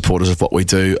fabulous supporters of what we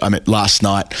do. I met last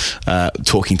night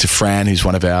talking to Fran, who's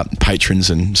one of our patrons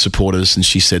and supporters, and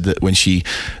she said that when she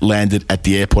landed at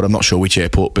the airport, I'm not sure which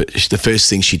airport, but the first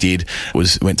thing she did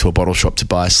was went to a bottle shop to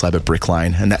buy a slab of Brick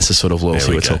Lane, and that's the sort of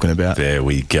loyalty we're talking about. There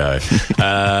we go.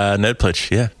 Nerd Pledge,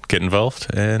 yeah, get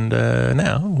involved. And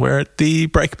now we're at the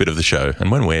break bit of the show,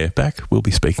 and when we're back, we'll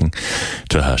be speaking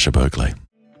to Harsha Bhogle.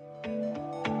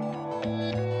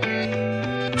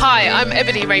 Hi, I'm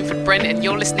Ebony Rainford-Brent, and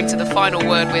you're listening to The Final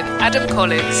Word with Adam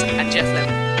Collins and Jeff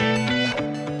Lemon.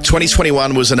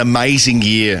 2021 was an amazing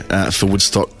year for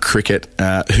Woodstock Cricket,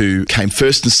 who came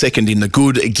first and second in the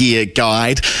Good Gear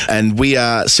Guide, and we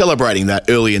are celebrating that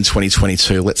early in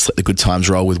 2022. Let's let the good times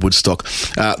roll with Woodstock.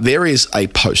 There is a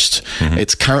post. Mm-hmm.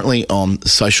 It's currently on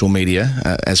social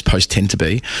media, as posts tend to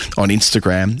be, on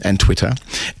Instagram and Twitter.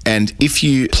 And if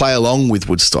you play along with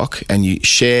Woodstock and you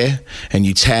share and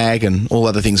you tag and all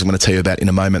other things I'm going to tell you about in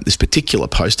a moment, this particular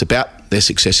post about their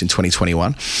success in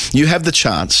 2021, you have the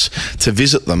chance to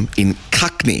visit them in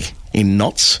Cuckney in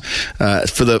Notts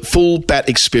for the full bat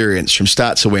experience from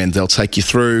start to end. They'll take you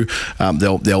through.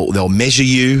 They'll measure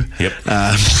you. Yep.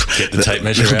 Get the tape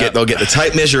measure out. They'll get the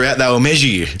tape measure out. They will measure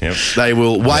you. Yep. They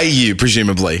will weigh you,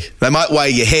 presumably. They might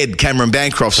weigh your head, Cameron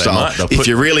Bancroft style, if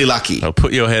you're really lucky. They'll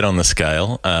put your head on the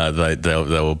scale.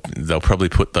 They'll probably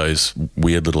put those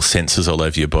weird little sensors all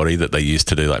over your body that they used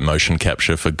to do like motion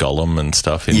capture for Gollum and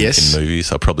stuff in movies.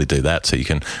 They'll probably do that so you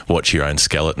can watch your own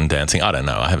skeleton dancing. I don't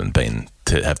know. I haven't been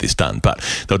to have this done, but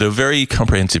they'll do a very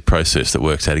comprehensive process that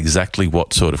works out exactly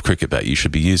what sort of cricket bat you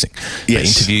should be using. Yes. They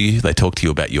interview you, they talk to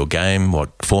you about your game,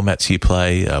 what formats you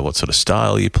play, what sort of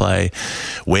style you play,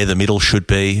 where the middle should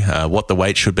be, what the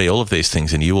weight should be, all of these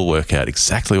things, and you will work out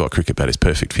exactly what cricket bat is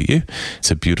perfect for you.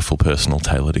 It's a beautiful, personal,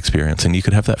 tailored experience, and you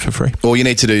could have that for free. All you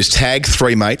need to do is tag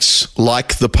 3 mates,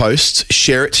 like the post,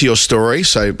 share it to your story.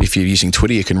 So if you're using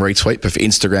Twitter, you can retweet, but for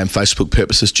Instagram, Facebook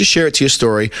purposes, just share it to your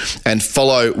story and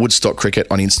follow Woodstock Cricket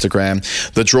on Instagram.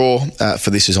 The draw for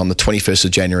this is on the 21st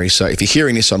of January. So if you're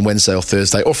hearing this on Wednesday or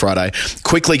Thursday or Friday,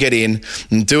 quickly get in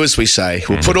and do as we say.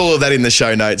 We'll put all of that in the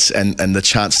show notes, and the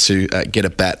chance to get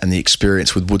a bat and the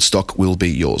experience with Woodstock will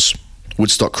be yours.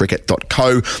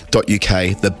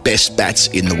 woodstockcricket.co.uk, the best bats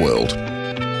in the world.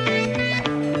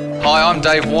 Hi, I'm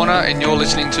Dave Warner, and you're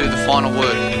listening to The Final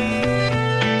Word.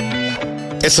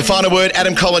 It's The Final Word.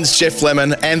 Adam Collins, Jeff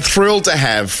Lemon, and thrilled to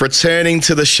have returning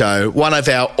to the show one of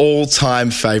our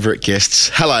all-time favourite guests.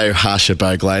 Hello, Harsha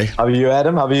Bhogle. How are you,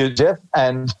 Adam? How are you, Jeff?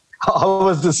 And how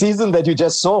was the season that you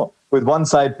just saw with one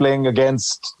side playing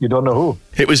against you don't know who?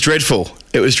 It was dreadful.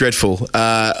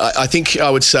 I think I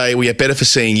would say we are better for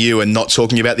seeing you and not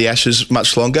talking about the Ashes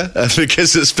much longer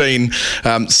because it's been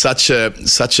such a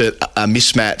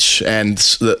mismatch, and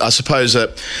I suppose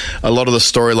a lot of the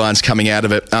storylines coming out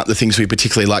of it aren't the things we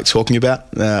particularly like talking about.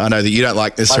 I know that you don't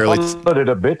like necessarily. I followed it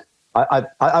a bit.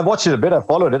 I watched it a bit. I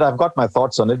followed it. I've got my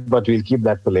thoughts on it, but we'll keep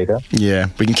that for later. Yeah,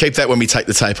 we can keep that when we take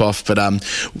the tape off. But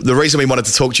the reason we wanted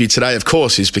to talk to you today, of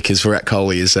course, is because Virat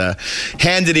Kohli has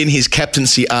handed in his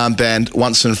captaincy armband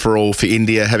once and for all for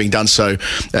India, having done so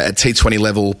at T20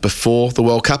 level before the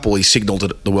World Cup. Well, he signalled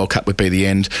that the World Cup would be the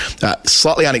end.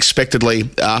 Slightly unexpectedly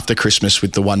after Christmas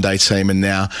with the one-day team and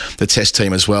now the Test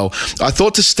team as well. I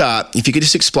thought to start, if you could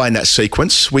just explain that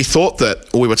sequence. We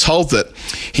were told that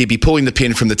he'd be pulling the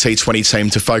pin from the T20 team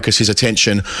to focus his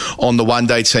attention on the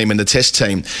one-day team and the Test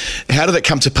team. How did it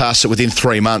come to pass that within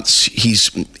 3 months he's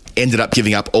ended up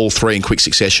giving up all three in quick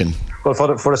succession? Well,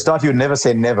 for a start, you never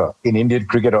say never in Indian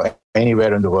cricket or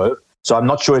anywhere in the world. So I'm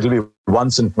not sure it'll be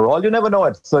once and for all. You never know.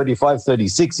 At 35,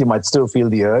 36, he might still feel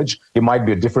the urge. He might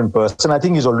be a different person. I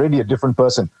think he's already a different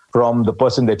person from the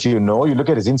person that you know. You look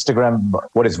at his Instagram,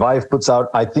 what his wife puts out.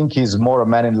 I think he's more a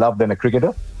man in love than a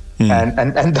cricketer.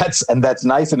 And that's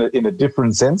nice in a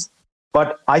different sense.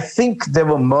 But I think there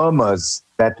were murmurs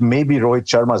that maybe Rohit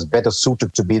Sharma is better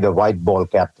suited to be the white ball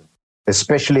captain,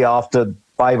 especially after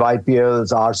 5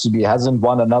 IPLs. RCB hasn't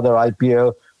won another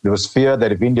IPL. There was fear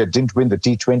that if India didn't win the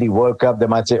T20 World Cup, they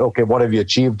might say, okay, what have you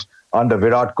achieved under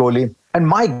Virat Kohli? And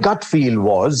my gut feel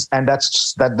was, and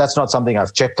that's not something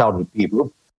I've checked out with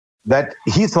people, that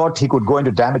he thought he could go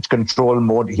into damage control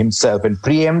mode himself and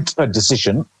preempt a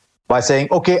decision by saying,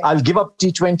 okay, I'll give up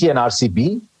T20 and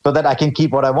RCB so that I can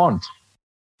keep what I want.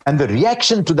 And the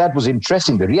reaction to that was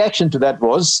interesting. The reaction to that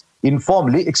was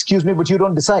informally, excuse me, but you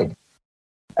don't decide.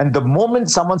 And the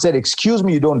moment someone said, excuse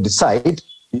me, you don't decide,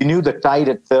 you knew the tide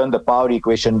had turned, the power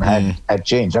equation had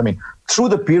changed. I mean, through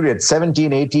the period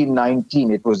 17, 18,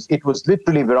 19, it was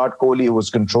literally Virat Kohli who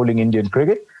was controlling Indian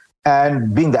cricket.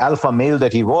 And being the alpha male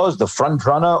that he was, the front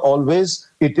runner always,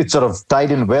 it sort of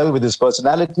tied in well with his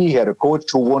personality. He had a coach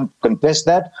who won't contest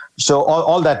that. So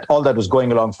all that was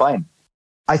going along fine.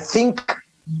 I think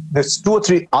there's 2 or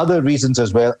 3 other reasons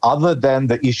as well, other than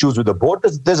the issues with the board.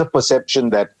 There's a perception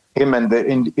that him and the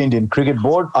Indian Cricket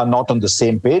Board are not on the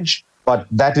same page. But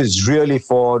that is really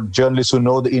for journalists who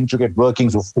know the intricate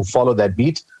workings, who follow that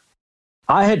beat.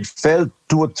 I had felt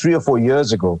 2 or 3 or 4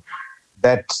 years ago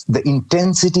that the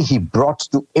intensity he brought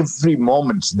to every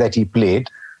moment that he played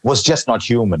was just not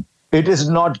human. It is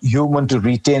not human to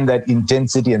retain that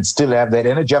intensity and still have that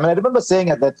energy. I mean, I remember saying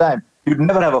at that time, you'd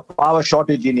never have a power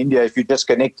shortage in India if you just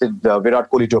connected Virat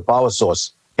Kohli to a power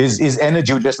source. His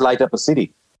energy would just light up a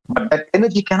city. But that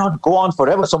energy cannot go on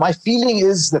forever. So my feeling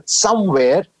is that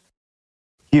somewhere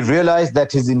he realized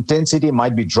that his intensity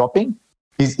might be dropping.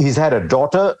 He's had a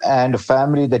daughter and a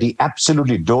family that he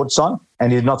absolutely dotes on,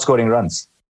 and he's not scoring runs.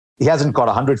 He hasn't got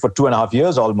 100 for 2.5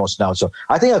 years almost now. So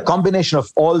I think a combination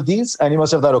of all these, and he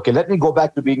must have thought, okay, let me go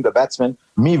back to being the batsman.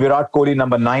 Me, Virat Kohli,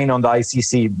 number 9 on the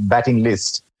ICC batting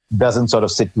list, doesn't sort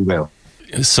of sit too well.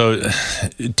 So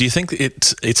do you think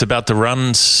it's about the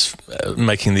runs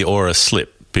making the aura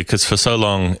slip? Because for so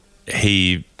long,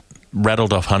 he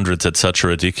rattled off hundreds at such a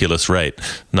ridiculous rate.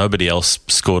 Nobody else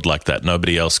scored like that.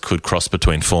 Nobody else could cross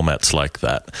between formats like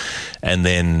that. And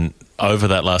then over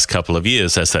that last couple of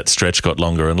years, as that stretch got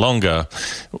longer and longer,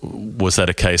 was that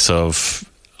a case of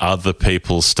other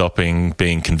people stopping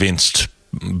being convinced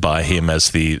by him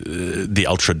as the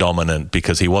ultra dominant,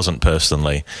 because he wasn't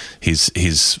personally,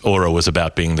 his aura was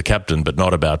about being the captain, but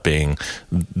not about being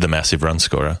the massive run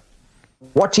scorer?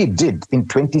 What he did in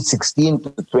 2016 to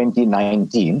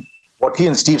 2019, what he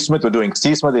and Steve Smith were doing,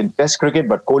 Steve Smith in Test cricket,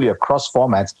 but Kohli across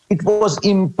formats, it was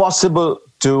impossible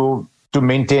to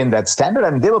maintain that standard.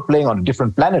 And they were playing on a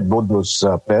different planet, both those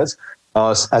players.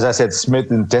 As I said, Smith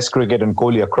in Test cricket and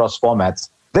Kohli across formats.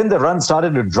 Then the runs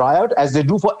started to dry out, as they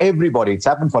do for everybody. It's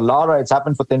happened for Lara, it's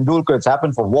happened for Tendulkar, it's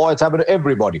happened for Waugh, it's happened to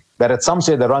everybody, that at some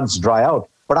stage the runs dry out.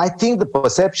 But I think the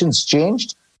perceptions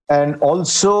changed. And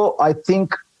also, I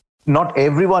think not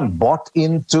everyone bought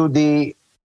into the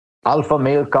alpha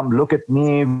male, come look at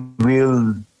me,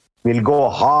 we'll go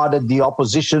hard at the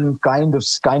opposition kind of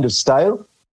style.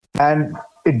 And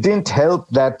it didn't help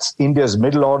that India's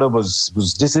middle order was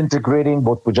disintegrating.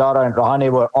 Both Pujara and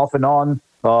Rahane were off and on.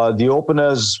 The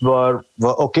openers were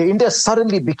okay. India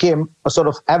suddenly became a sort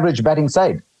of average batting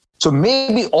side. So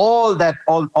maybe all that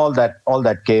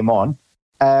came on.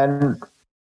 And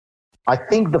I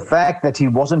think the fact that he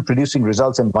wasn't producing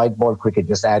results in white ball cricket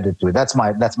just added to it. That's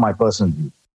my personal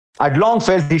view. I'd long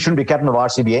felt he shouldn't be captain of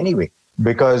RCB anyway,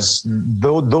 because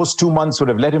those 2 months would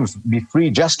have let him be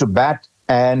free just to bat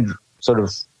and sort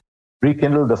of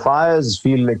rekindle the fires,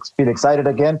 feel excited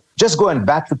again. Just go and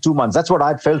bat for 2 months. That's what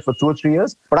I'd felt for 2 or 3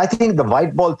 years. But I think the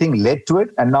white ball thing led to it.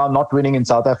 And now not winning in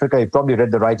South Africa, he probably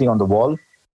read the writing on the wall.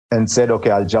 and said, okay,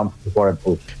 I'll jump before I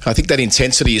pull. I think that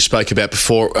intensity you spoke about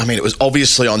before, I mean, it was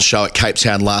obviously on show at Cape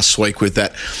Town last week with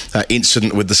that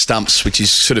incident with the stumps, which is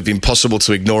sort of impossible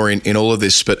to ignore in all of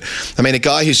this. But, I mean, a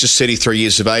guy who's just 33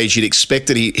 years of age, you'd expect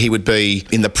that he would be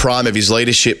in the prime of his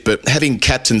leadership, but having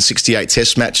captained 68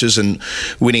 test matches and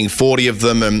winning 40 of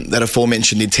them and that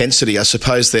aforementioned intensity, I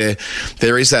suppose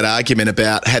there is that argument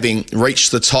about having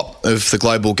reached the top of the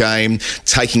global game,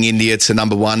 taking India to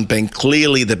number one, being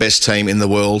clearly the best team in the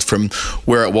world from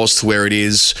where it was to where it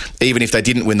is. Even if they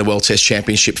didn't win the World Test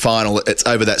Championship final, it's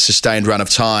over that sustained run of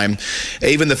time.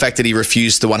 Even the fact that he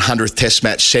refused the 100th Test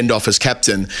match send-off as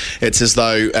captain, it's as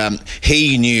though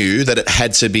he knew that it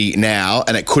had to be now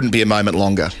and it couldn't be a moment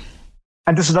longer.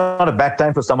 And this is not a bad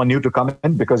time for someone new to come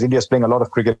in because India's playing a lot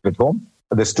of cricket at home.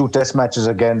 There's 2 Test matches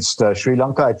against Sri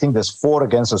Lanka. I think there's 4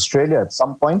 against Australia at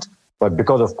some point. But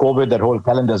because of COVID, that whole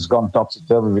calendar has gone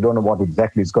topsy-turvy. We don't know what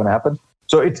exactly is going to happen.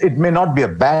 So it may not be a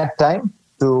bad time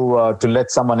to let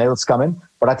someone else come in.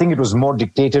 But I think it was more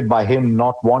dictated by him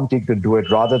not wanting to do it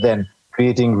rather than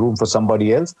creating room for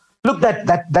somebody else. Look,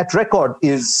 that record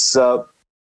is...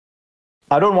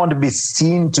 I don't want to be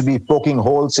seen to be poking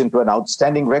holes into an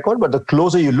outstanding record, but the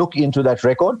closer you look into that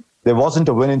record, there wasn't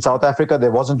a win in South Africa.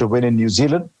 There wasn't a win in New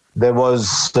Zealand. There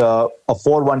was a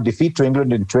 4-1 defeat to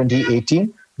England in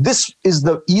 2018. This is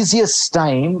the easiest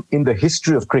time in the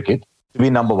history of cricket to be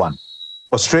number one.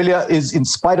 Australia is, in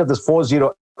spite of this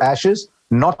 4-0 Ashes,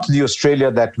 not the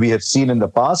Australia that we have seen in the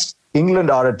past.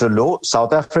 England are at a low.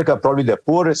 South Africa, probably their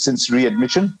poorest since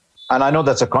readmission. And I know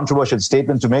that's a controversial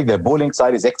statement to make. Their bowling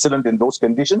side is excellent in those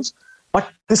conditions.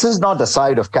 But this is not the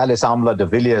side of Kallis, Amla, de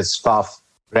Villiers, Faf,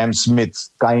 Graham Smith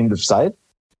kind of side.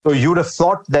 So you would have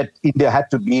thought that India had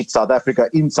to beat South Africa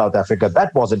in South Africa.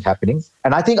 That wasn't happening.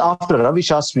 And I think after Ravi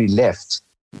Shastri left,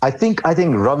 I think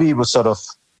Ravi was sort of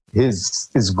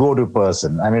his go-to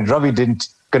person. I mean, Ravi didn't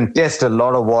contest a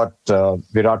lot of what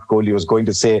Virat Kohli was going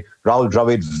to say. Rahul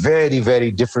Dravid, very,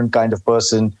 very different kind of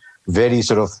person, very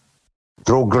sort of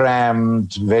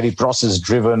programmed, very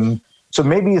process-driven. So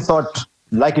maybe you thought,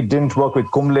 like it didn't work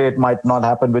with Kumble, it might not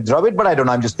happen with Dravid, but I don't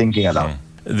know, I'm just thinking aloud.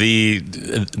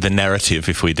 The narrative,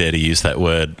 if we dare to use that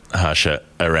word, Harsha,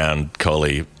 around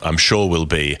Kohli, I'm sure will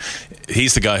be,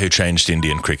 he's the guy who changed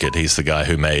Indian cricket. He's the guy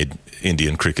who made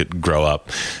Indian cricket grow up.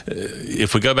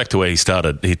 If we go back to where he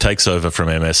started, he takes over from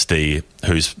MSD,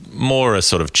 who's more a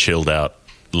sort of chilled out,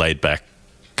 laid back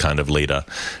kind of leader.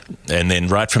 And then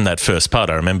right from that first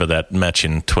part, I remember that match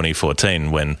in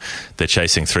 2014 when they're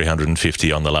chasing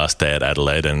 350 on the last day at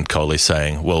Adelaide and Kohli's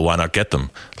saying, well, why not get them?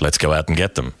 Let's go out and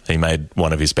get them. He made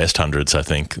one of his best hundreds, I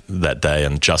think, that day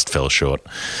and just fell short.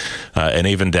 And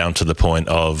even down to the point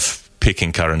of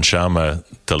picking Karan Sharma,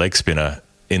 the leg spinner,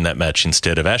 in that match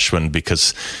instead of Ashwin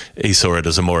because he saw it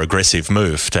as a more aggressive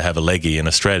move to have a leggy in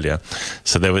Australia.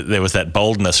 So there was that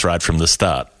boldness right from the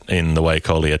start in the way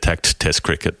Kohli attacked Test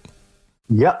cricket.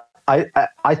 Yeah,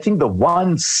 I think the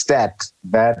one stat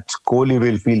that Kohli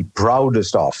will feel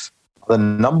proudest of the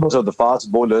numbers of the fast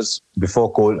bowlers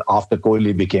after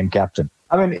Kohli became captain.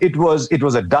 I mean, it was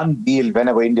a done deal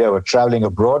whenever India were travelling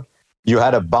abroad. You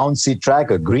had a bouncy track,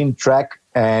 a green track,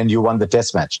 and you won the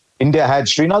Test match. India had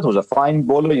Srinath, who was a fine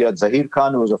bowler. You had Zahir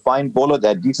Khan, who was a fine bowler. They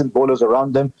had decent bowlers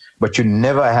around them, but you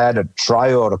never had a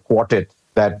trio or a quartet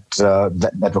that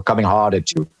were coming hard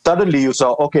at you. Suddenly you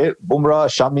saw, okay, Bumrah,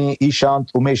 Shami,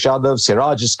 Ishant, Umesh Yadav,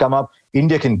 Siraj has come up.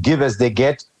 India can give as they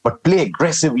get, but play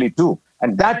aggressively too.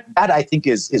 And that I think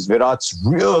is Virat's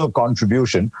real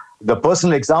contribution. The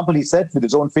personal example he set with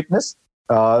his own fitness,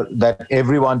 that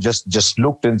everyone just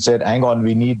looked and said, hang on,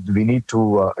 we need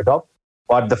to adopt.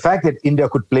 But the fact that India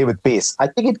could play with pace, I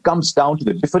think it comes down to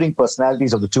the differing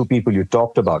personalities of the two people you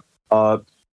talked about.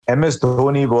 MS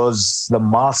Dhoni was the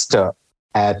master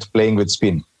at playing with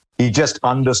spin. He just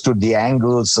understood the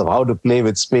angles of how to play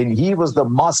with spin. He was the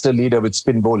master leader with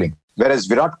spin bowling. Whereas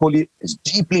Virat Kohli is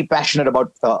deeply passionate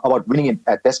about winning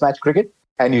at Test match cricket.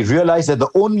 And he realized that the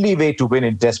only way to win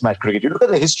in Test match cricket, you look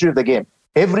at the history of the game,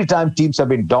 every time teams have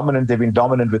been dominant, they've been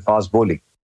dominant with fast bowling.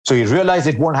 So he realized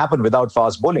it won't happen without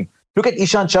fast bowling. Look at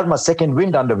Ishant Sharma's second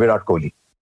wind under Virat Kohli.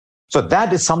 So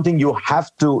that is something you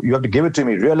have to give it to him.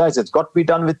 He realized it's got to be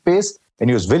done with pace, and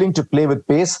he was willing to play with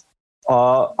pace.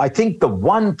 I think the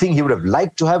one thing he would have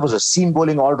liked to have was a seam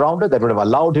bowling all-rounder that would have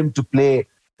allowed him to play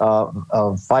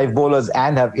 5 bowlers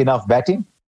and have enough batting.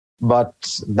 But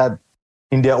that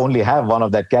India only have one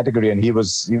of that category, and he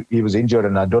was injured,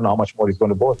 and I don't know how much more he's going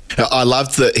to bowl. I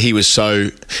loved that he was so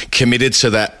committed to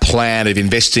that plan of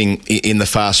investing in the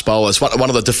fast bowlers. One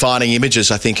of the defining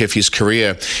images, I think, of his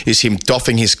career is him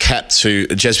doffing his cap to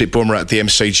Jasprit Bumrah at the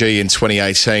MCG in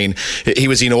 2018. He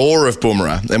was in awe of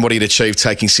Bumrah and what he'd achieved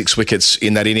taking 6 wickets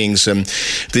in that innings, and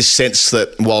this sense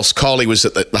that whilst Kohli was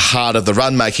at the heart of the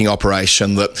run-making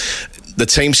operation, that the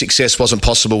team's success wasn't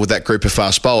possible with that group of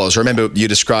fast bowlers. I remember you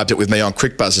described it with me on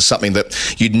Crick Buzz as something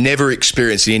that you'd never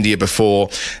experienced in India before,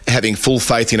 having full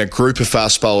faith in a group of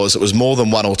fast bowlers that was more than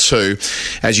one or two.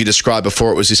 As you described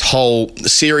before, it was this whole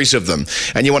series of them.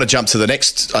 And you want to jump to the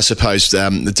next, I suppose,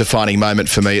 the defining moment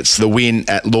for me. It's the win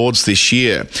at Lords this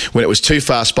year, when it was 2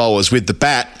 fast bowlers with the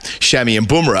bat, Shami and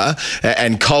Bumrah,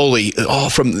 and Kohli,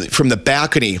 from the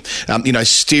balcony,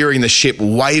 steering the ship,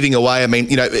 waving away. I mean,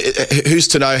 who's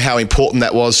to know how important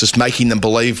that was, just making them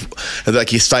believe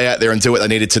like you stay out there and do what they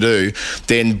needed to do,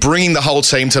 then bringing the whole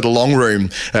team to the long room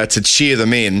to cheer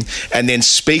them in, and then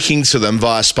speaking to them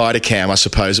via spider cam, I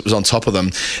suppose it was on top of them,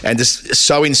 and just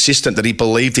so insistent that he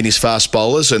believed in his fast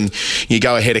bowlers. And you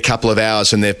go ahead a couple of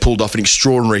hours and they've pulled off an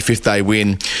extraordinary 5th day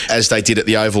win, as they did at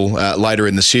the Oval later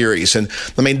in the series. And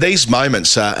I mean, these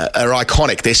moments are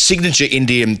iconic. They're signature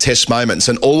Indian Test moments,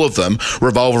 and all of them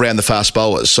revolve around the fast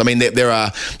bowlers. I mean, there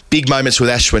are big moments with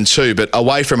Ashwin too, but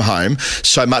away from home,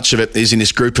 so much of it is in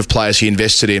this group of players he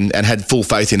invested in and had full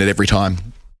faith in it every time.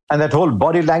 And that whole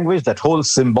body language, that whole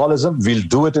symbolism, we'll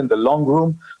do it in the long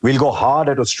room. We'll go hard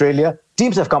at Australia.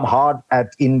 Teams have come hard at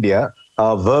India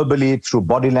verbally through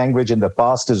body language in the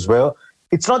past as well.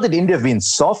 It's not that India have been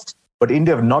soft, but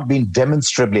India have not been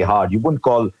demonstrably hard. You wouldn't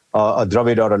call a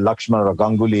Dravid or a Lakshman or a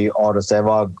Ganguly or a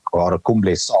Sehwag or a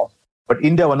Kumble soft. But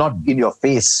India were not in your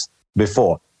face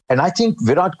before. And I think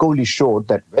Virat Kohli showed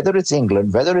that whether it's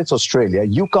England, whether it's Australia,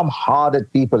 you come hard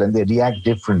at people and they react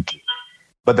differently.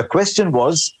 But the question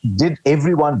was, did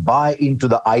everyone buy into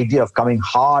the idea of coming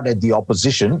hard at the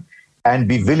opposition and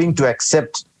be willing to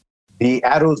accept the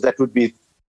arrows that would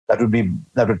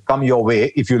come your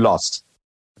way if you lost?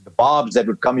 The barbs that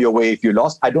would come your way if you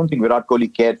lost. I don't think Virat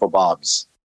Kohli cared for barbs.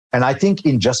 And I think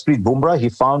in Jasprit Bumrah, he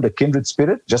found a kindred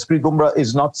spirit. Jasprit Bumrah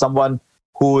is not someone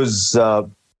who's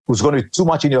going to be too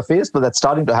much in your face, but that's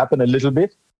starting to happen a little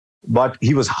bit. But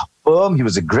he was firm, he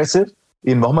was aggressive.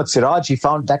 In Mohammad Siraj, he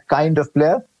found that kind of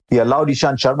player. He allowed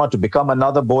Ishant Sharma to become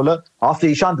another bowler. After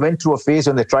Ishant went through a phase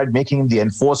when they tried making him the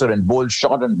enforcer and bowl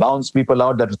shot and bounce people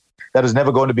out, that was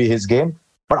never going to be his game.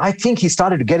 But I think he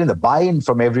started to get in the buy-in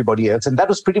from everybody else, and that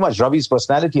was pretty much Ravi's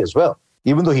personality as well.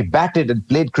 Even though he batted and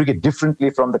played cricket differently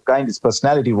from the kind his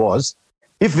personality was,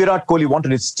 if Virat Kohli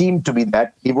wanted his team to be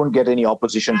that, he won't get any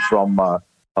opposition from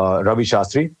Ravi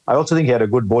Shastri. I also think he had a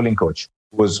good bowling coach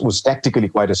who was tactically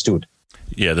quite astute.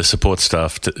 Yeah, the support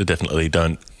staff definitely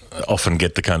don't often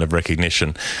get the kind of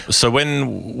recognition. So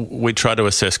when we try to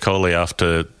assess Kohli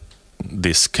after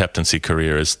this captaincy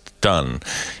career is done,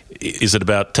 is it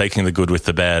about taking the good with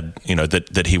the bad,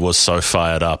 that he was so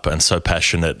fired up and so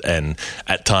passionate, and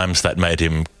at times that made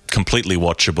him completely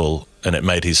watchable and it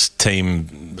made his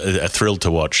team a thrill to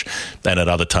watch, and at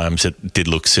other times it did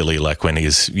look silly, like when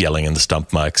he's yelling in the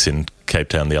stump mics in Cape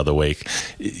Town the other week?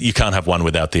 You can't have one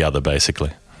without the other,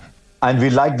 basically. And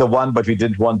we liked the one, but we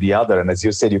didn't want the other. And as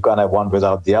you said, you can't have one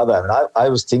without the other. And I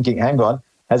was thinking, hang on,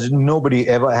 has nobody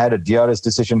ever had a DRS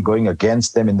decision going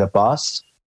against them in the past?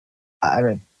 I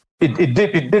mean, it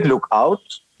did look out,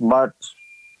 but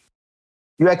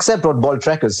you accept what ball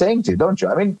tracker is saying to you, don't you?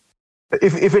 I mean,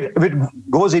 if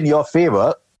it goes in your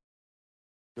favor,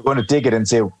 you're going to take it and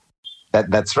say,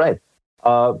 that's right.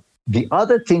 The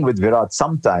other thing with Virat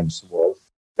sometimes was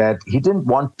that he didn't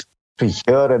want to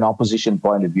hear an opposition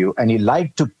point of view, and he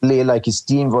liked to play like his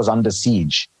team was under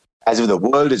siege, as if the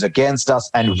world is against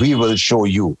us and we will show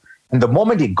you. And the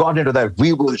moment he got into that,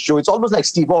 we will show, it's almost like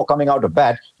Steve Waugh coming out of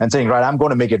bat and saying, right, I'm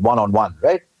going to make it one-on-one,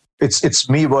 right? It's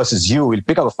me versus you. He'll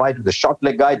pick up a fight with the short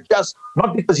leg guy, just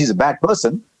not because he's a bad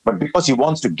person, but because he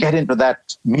wants to get into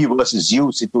that me versus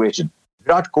you situation.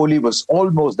 Virat Kohli was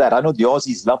almost that. I know the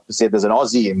Aussies love to say there's an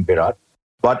Aussie in Virat,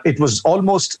 but it was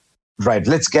almost, right,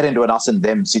 let's get into an us and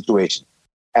them situation.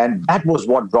 And that was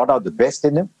what brought out the best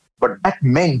in him. But that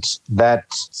meant that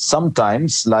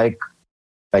sometimes, like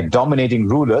dominating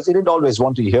rulers, he didn't always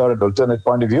want to hear an alternate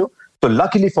point of view. So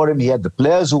luckily for him, he had the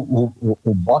players who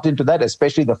bought into that,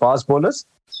 especially the fast bowlers.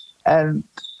 And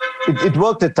it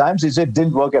worked at times. It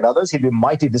didn't work at others. He'd be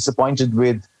mighty disappointed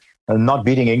with not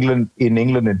beating England in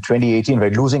 2018, by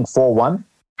losing 4-1.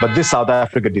 But this South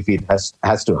Africa defeat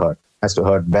has to hurt. has to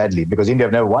hurt badly because India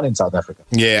have never won in South Africa.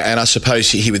 Yeah, and I suppose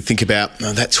he would think about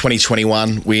that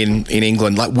 2021 win in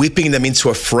England, like whipping them into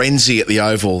a frenzy at the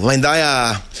Oval. I mean,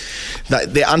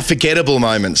 they're unforgettable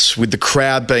moments with the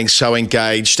crowd being so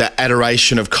engaged, that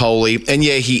adoration of Kohli. And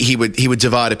yeah, he would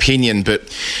divide opinion, but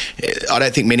I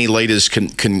don't think many leaders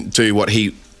can do what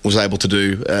he was able to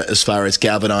do as far as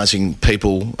galvanising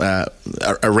people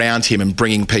around him and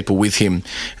bringing people with him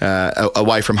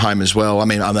away from home as well. I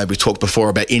mean, I know we talked before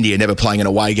about India never playing an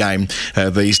away game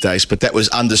these days, but that was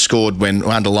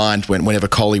underlined whenever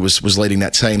Kohli was leading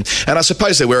that team. And I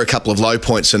suppose there were a couple of low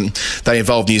points, and they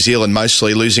involved New Zealand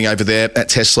mostly, losing over there at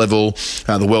Test level,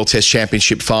 the World Test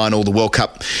Championship final, the World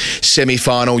Cup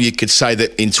semi-final. You could say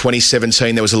that in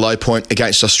 2017 there was a low point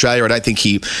against Australia. I don't think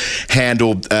he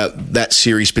handled that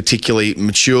series particularly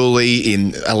maturely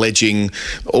in alleging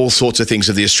all sorts of things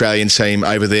of the Australian team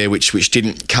over there, which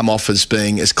didn't come off as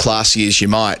being as classy as you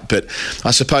might. But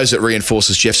I suppose it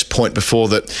reinforces Jeff's point before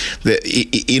that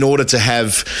in order to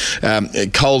have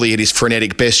Kohli at his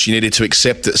frenetic best, you needed to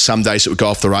accept that some days it would go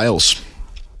off the rails.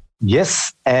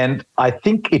 Yes, and I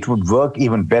think it would work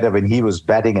even better when he was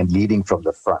batting and leading from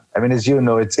the front. I mean, as you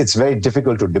know, it's very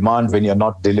difficult to demand when you're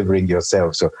not delivering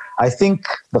yourself. So I think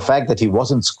the fact that he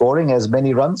wasn't scoring as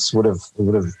many runs would have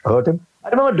hurt him. I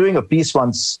remember doing a piece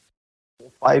once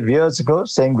 5 years ago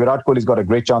saying Virat Kohli's got a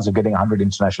great chance of getting 100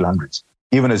 international hundreds,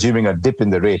 even assuming a dip in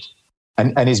the rate.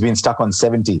 And he's been stuck on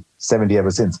 70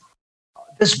 ever since.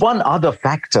 There's one other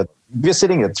factor. We're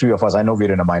sitting here, three of us. I know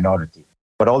we're in a minority.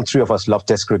 But all three of us love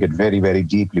Test cricket very, very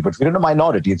deeply. But we're in a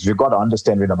minority. We've got to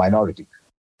understand we're in a minority.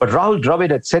 But Rahul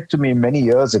Dravid had said to me many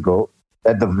years ago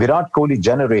that the Virat Kohli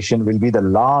generation will be the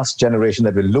last generation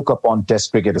that will look upon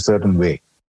Test cricket a certain way.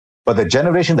 But the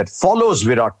generation that follows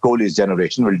Virat Kohli's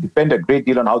generation will depend a great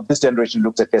deal on how this generation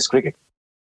looks at Test cricket.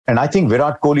 And I think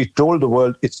Virat Kohli told the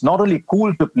world it's not only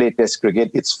cool to play Test cricket,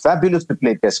 it's fabulous to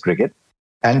play Test cricket,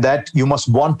 and that you must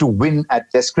want to win at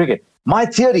Test cricket. My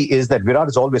theory is that Virat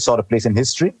has always sought a place in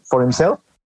history for himself,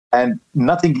 and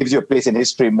nothing gives you a place in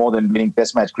history more than winning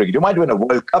Test match cricket. You might win a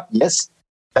World Cup, yes,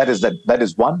 that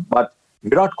is one, but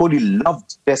Virat Kohli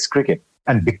loved Test cricket.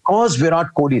 And because Virat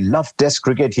Kohli loved Test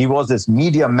cricket, he was this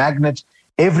media magnet.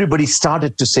 Everybody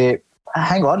started to say,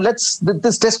 hang on,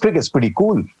 this Test cricket is pretty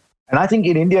cool. And I think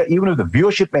in India, even if the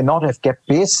viewership may not have kept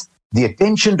pace, the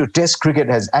attention to Test cricket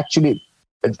has actually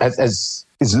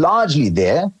is largely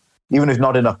there, even if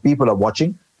not enough people are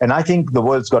watching. And I think the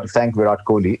world's got to thank Virat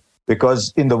Kohli,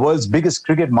 because in the world's biggest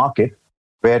cricket market,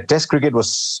 where Test cricket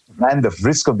ran the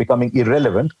risk of becoming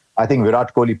irrelevant, I think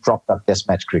Virat Kohli propped up Test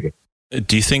match cricket.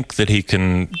 Do you think that he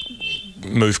can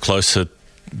move closer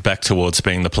back towards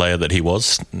being the player that he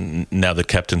was now that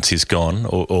captaincy's gone,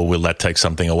 or will that take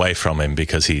something away from him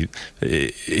because he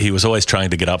was always trying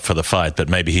to get up for the fight, but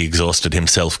maybe he exhausted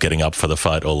himself getting up for the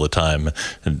fight all the time,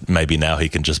 and maybe now he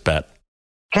can just bat?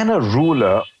 Can a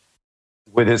ruler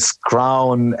with his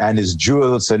crown and his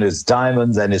jewels and his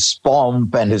diamonds and his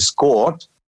pomp and his court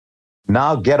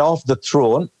now get off the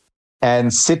throne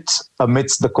and sit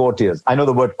amidst the courtiers? I know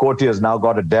the word courtiers now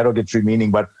got a derogatory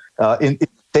meaning, but in the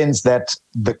sense that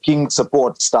the king's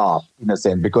support staff, in a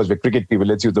sense, because we're cricket people,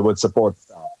 let's use the word support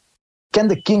staff. Can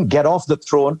the king get off the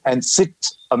throne and sit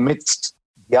amidst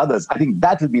the others? I think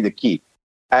that will be the key.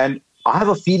 And I have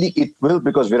a feeling it will,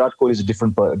 because Virat Kohli is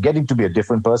getting to be a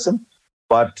different person.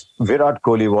 But Virat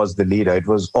Kohli was the leader. It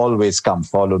was always, come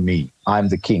follow me. I'm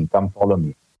the king. Come follow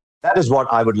me. That is what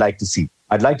I would like to see.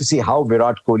 I'd like to see how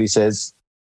Virat Kohli says,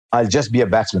 I'll just be a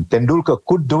batsman. Tendulkar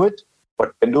could do it,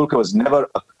 but Tendulkar was never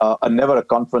a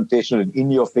confrontational and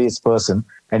in-your-face person.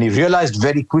 And he realized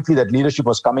very quickly that leadership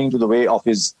was coming into the way of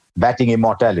his batting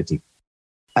immortality.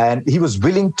 And he was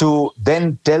willing to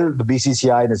then tell the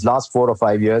BCCI in his last 4 or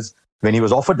 5 years, when he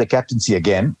was offered the captaincy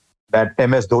again, that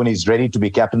MS Dhoni is ready to be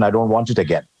captain. I don't want it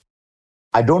again.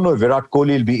 I don't know if Virat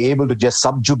Kohli will be able to just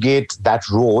subjugate that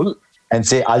role and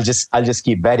say, I'll just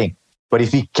keep batting. But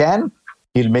if he can,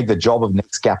 he'll make the job of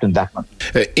next captain that much.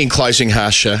 In closing,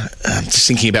 Harsha, just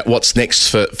thinking about what's next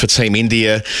for Team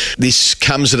India. This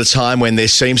comes at a time when there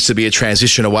seems to be a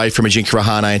transition away from Ajinkya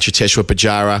Rahane and Cheteshwar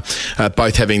Pujara,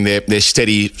 both having their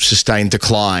steady, sustained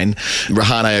decline.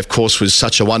 Rahane, of course, was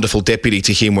such a wonderful deputy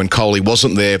to him when Kohli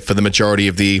wasn't there for the majority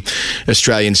of the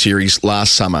Australian series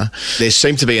last summer. There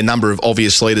seem to be a number of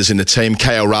obvious leaders in the team.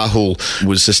 KL Rahul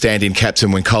was the stand-in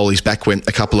captain when Kohli's back went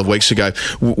a couple of weeks ago.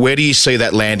 Where do you see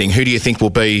that landing? Who do you think will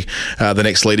be the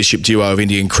next leadership duo of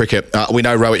Indian cricket? We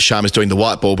know Rohit Sharma is doing the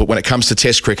white ball, but when it comes to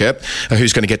Test cricket,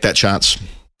 who's going to get that chance?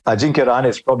 Ajinkya Rahane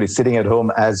is probably sitting at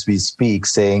home as we speak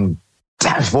saying,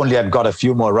 if only I'd got a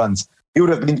few more runs. He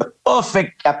would have been the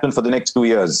perfect captain for the next 2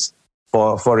 years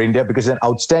for India because he's an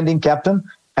outstanding captain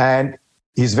and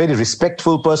he's a very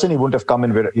respectful person. He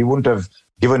wouldn't have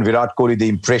given Virat Kohli the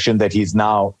impression that he's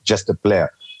now just a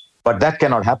player. But that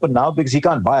cannot happen now because he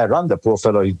can't buy a run. The poor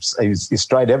fellow, he's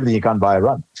tried everything. He can't buy a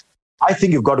run. I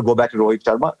think you've got to go back to Rohit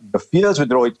Sharma. The fears with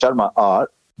Rohit Sharma are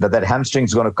that hamstring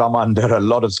is going to come under a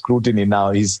lot of scrutiny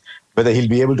now. Whether he'll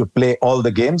be able to play all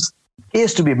the games.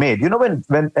 Case to be made. You know, when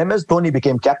MS Dhoni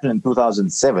became captain in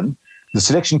 2007, the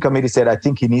selection committee said, I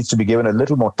think he needs to be given a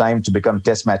little more time to become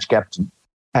test match captain.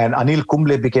 And Anil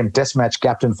Kumble became test match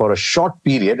captain for a short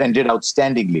period and did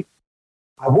outstandingly.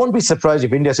 I won't be surprised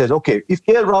if India says, okay, if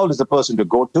KL Rahul is the person to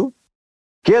go to,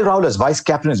 KL Rahul as vice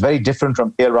captain is very different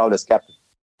from KL Rahul as captain.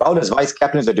 Rahul as vice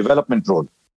captain is a development role.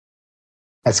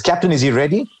 As captain, is he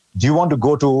ready? Do you want to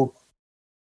go to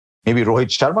maybe Rohit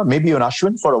Sharma, maybe even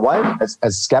Ashwin for a while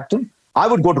as captain? I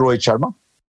would go to Rohit Sharma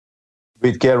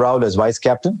with KL Rahul as vice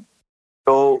captain.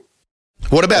 So,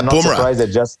 what about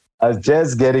Bumrah? I was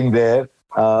just getting there.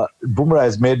 Bumrah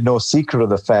has made no secret of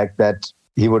the fact that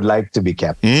he would like to be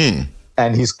captain.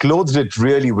 And he's clothed it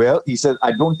really well. He said,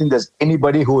 I don't think there's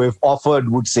anybody who, if offered,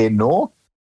 would say no.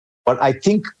 But I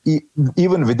think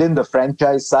even within the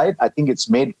franchise side, I think it's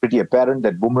made pretty apparent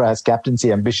that Bumrah has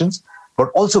captaincy ambitions. But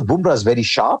also Bumrah is very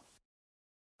sharp.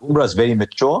 Bumrah is very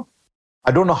mature.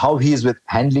 I don't know how he is with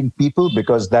handling people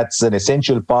because that's an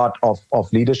essential part of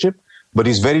leadership. But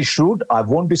he's very shrewd. I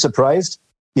won't be surprised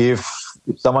if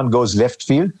someone goes left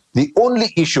field. The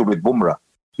only issue with Bumrah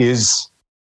is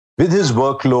with his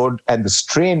workload and the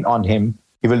strain on him,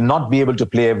 he will not be able to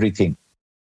play everything.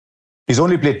 He's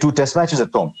only played 2 test matches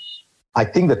at home. I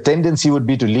think the tendency would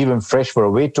be to leave him fresh for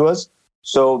away tours.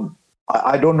 So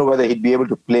I don't know whether he'd be able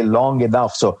to play long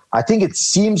enough. So I think it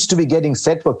seems to be getting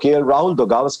set for KL Rahul, though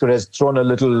Gavaskar has thrown a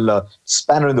little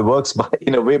spanner in the works by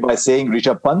saying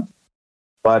Rishabh Pant.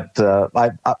 But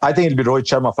I think it'll be Rohit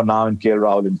Sharma for now and KL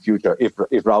Rahul in future if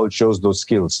Rahul shows those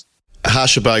skills.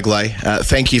 Harsha Bhogle,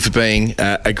 thank you for being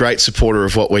a great supporter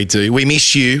of what we do. We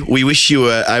miss you. We wish you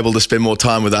were able to spend more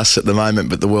time with us at the moment,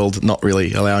 but the world not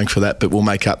really allowing for that. But we'll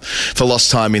make up for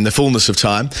lost time in the fullness of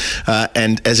time.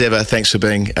 And as ever, thanks for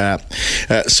being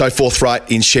so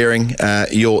forthright in sharing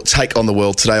your take on the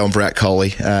world today on Virat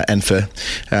Kohli and for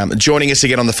joining us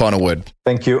again on The Final Word.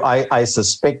 Thank you. I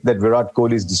suspect that Virat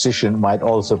Kohli's decision might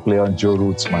also play on Joe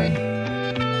Root's mind.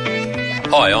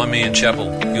 Hi, I'm Ian Chappell.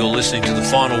 You're listening to The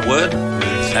Final Word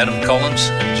with Adam Collins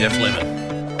and Jeff Lemon.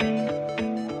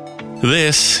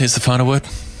 This is The Final Word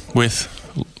with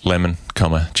Lemon,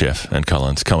 Jeff and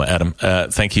Collins, Adam.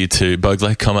 Thank you to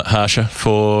Bhogle, Harsha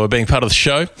for being part of the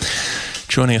show.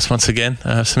 Joining us once again.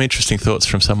 Some interesting thoughts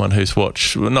from someone who's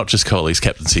watched not just Kohli's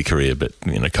captaincy career, but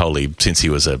Kohli since he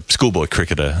was a schoolboy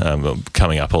cricketer,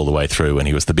 coming up all the way through when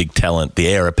he was the big talent, the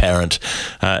heir apparent,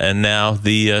 and now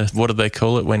the what do they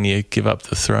call it when you give up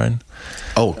the throne?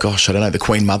 Oh gosh, I don't know. The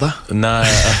Queen Mother? No, not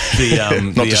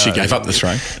that she gave up the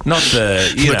throne. Not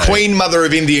the Queen Mother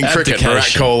of Indian cricket, Virat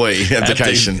Kohli.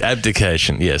 Abdication.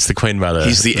 Abdication. Yes, the Queen Mother.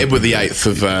 He's the Edward VIII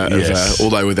of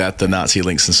although without the Nazi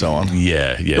links and so on.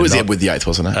 Yeah. It was Edward VIII,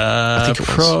 wasn't it? I think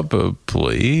it was.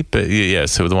 Probably, but yeah.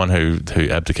 So the one who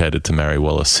abdicated to marry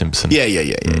Wallace Simpson.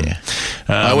 Yeah.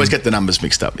 I always get the numbers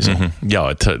mixed up.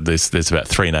 Yeah, there's about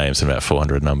 3 names and about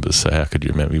 400 numbers. So how could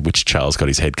you remember which Charles got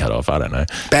his head cut off? I don't know.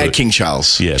 Bad King Charles.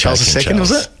 Yeah, Charles II,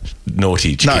 was it?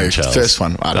 Naughty King Charles. No, first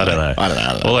one. I don't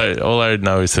know. All I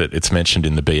know is that it's mentioned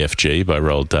in the BFG by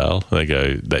Roald Dahl.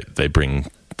 They bring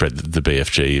the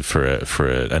BFG for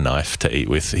a knife to eat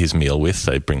with his meal with.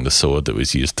 They bring the sword that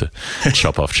was used to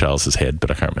chop off Charles's head,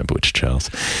 but I can't remember which Charles.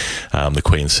 The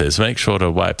Queen says, make sure to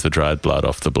wipe the dried blood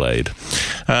off the blade.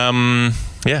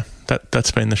 Yeah.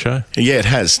 That's been the show. Yeah, it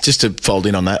has. Just to fold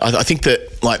in on that, I think that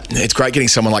it's great getting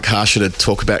someone like Harsha to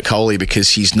talk about Kohli because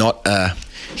he's not a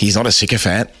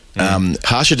sycophant.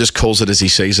 Harsha just calls it as he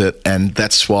sees it, and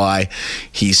that's why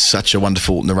he's such a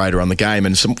wonderful narrator on the game.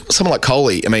 And someone like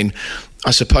Kohli, I mean, I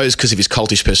suppose because of his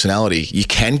cultish personality, you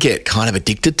can get kind of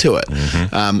addicted to it.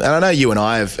 And I know you and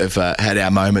I have had our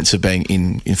moments of being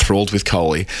enthralled with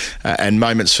Kohli, and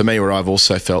moments for me where I've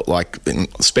also felt like,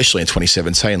 especially in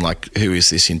 2017, like, who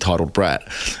is this entitled brat?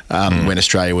 When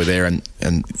Australia were there and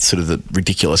sort of the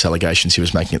ridiculous allegations he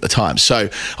was making at the time. So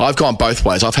I've gone both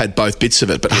ways. I've had both bits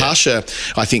of it. But Harsha,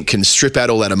 I think, can strip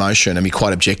out all that emotion and be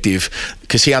quite objective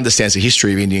because he understands the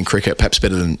history of Indian cricket perhaps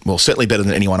certainly better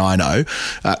than anyone I know.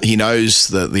 He knows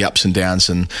knows the ups and downs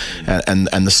and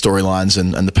the storylines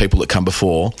and the people that come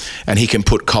before, and he can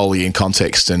put Kohli in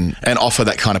context and offer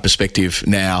that kind of perspective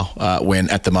now when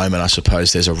at the moment I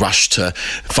suppose there's a rush to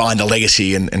find a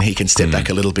legacy and he can step back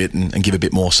a little bit and give a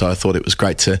bit more. So I thought it was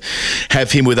great to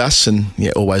have him with us, and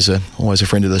always a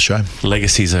friend of the show.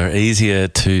 Legacies are easier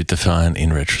to define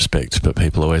in retrospect, but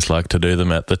people always like to do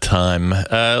them at the time.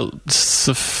 It's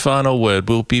the final word.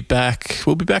 We'll be back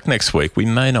next week. We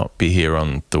may not be here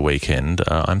on the weekend.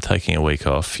 I'm taking a week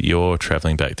off. You're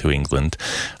travelling back to England.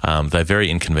 They very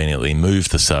inconveniently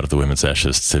moved the start of the Women's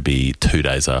Ashes to be 2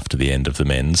 days after the end of the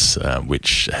men's,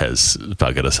 which has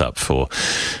buggered us up for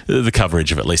the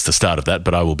coverage of at least the start of that.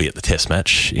 But I will be at the Test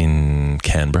match in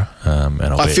Canberra, and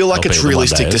I feel like it's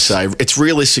realistic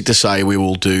to say we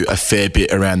will do a fair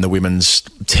bit around the women's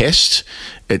Test.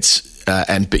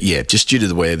 Just due to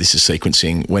the way this is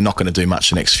sequencing, we're not going to do much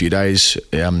the next few days.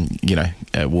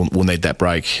 We'll need that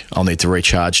break. I'll need to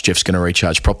recharge. Jeff's going to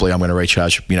recharge properly. I'm going to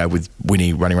recharge, with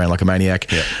Winnie running around like a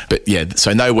maniac. Yeah. But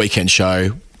so no weekend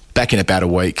show. Back in about a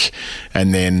week,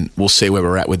 and then we'll see where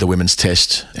we're at with the women's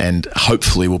Test, and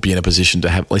hopefully we'll be in a position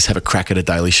to at least have a crack at a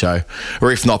daily show,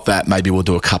 or if not that, maybe we'll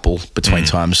do a couple between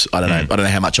times. I don't know. I don't know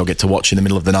how much I'll get to watch in the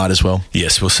middle of the night as well.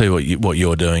 Yes, we'll see what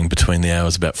you're doing between the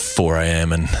hours about 4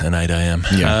 a.m. and 8 a.m.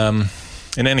 Yeah.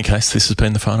 In any case, this has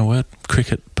been the Final Word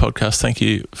Cricket Podcast. Thank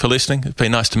you for listening. It's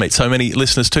been nice to meet so many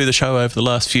listeners to the show over the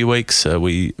last few weeks.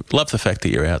 We love the fact that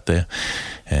you're out there,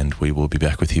 and we will be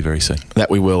back with you very soon. That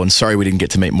we will, and sorry we didn't get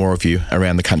to meet more of you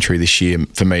around the country this year,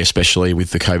 for me especially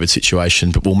with the COVID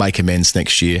situation, but we'll make amends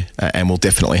next year, and we'll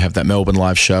definitely have that Melbourne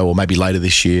live show, or maybe later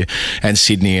this year, and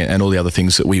Sydney and all the other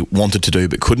things that we wanted to do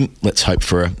but couldn't. Let's hope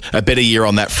for a better year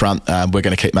on that front. We're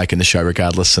going to keep making the show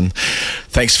regardless, and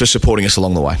thanks for supporting us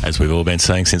along the way. As we've all been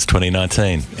saying since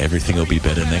 2019, everything will be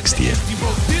better next year.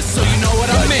 So you know what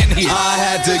I meant here. I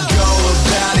had to go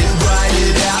about it, write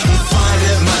it out and find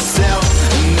it myself.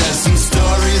 And there's some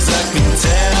stories I can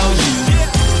tell you.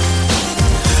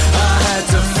 I had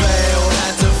to fail,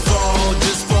 had to fall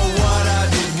just for what I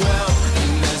did well.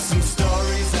 And there's some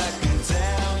stories I can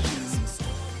tell you.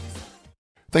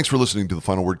 Thanks for listening to the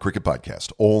Final Word Cricket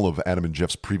Podcast. All of Adam and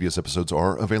Jeff's previous episodes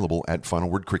are available at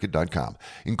finalwordcricket.com,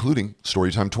 including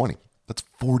Storytime 20. That's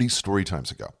 40 story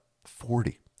times ago.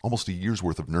 40. Almost a year's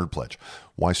worth of Nerd Pledge.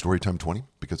 Why Storytime 20?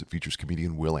 Because it features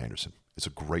comedian Will Anderson. It's a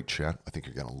great chat. I think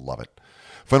you're going to love it.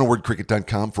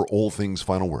 Finalwordcricket.com for all things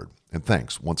Final Word. And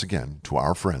thanks once again to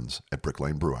our friends at Brick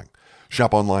Lane Brewing.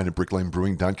 Shop online at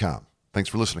bricklanebrewing.com. Thanks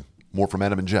for listening. More from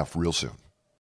Adam and Jeff real soon.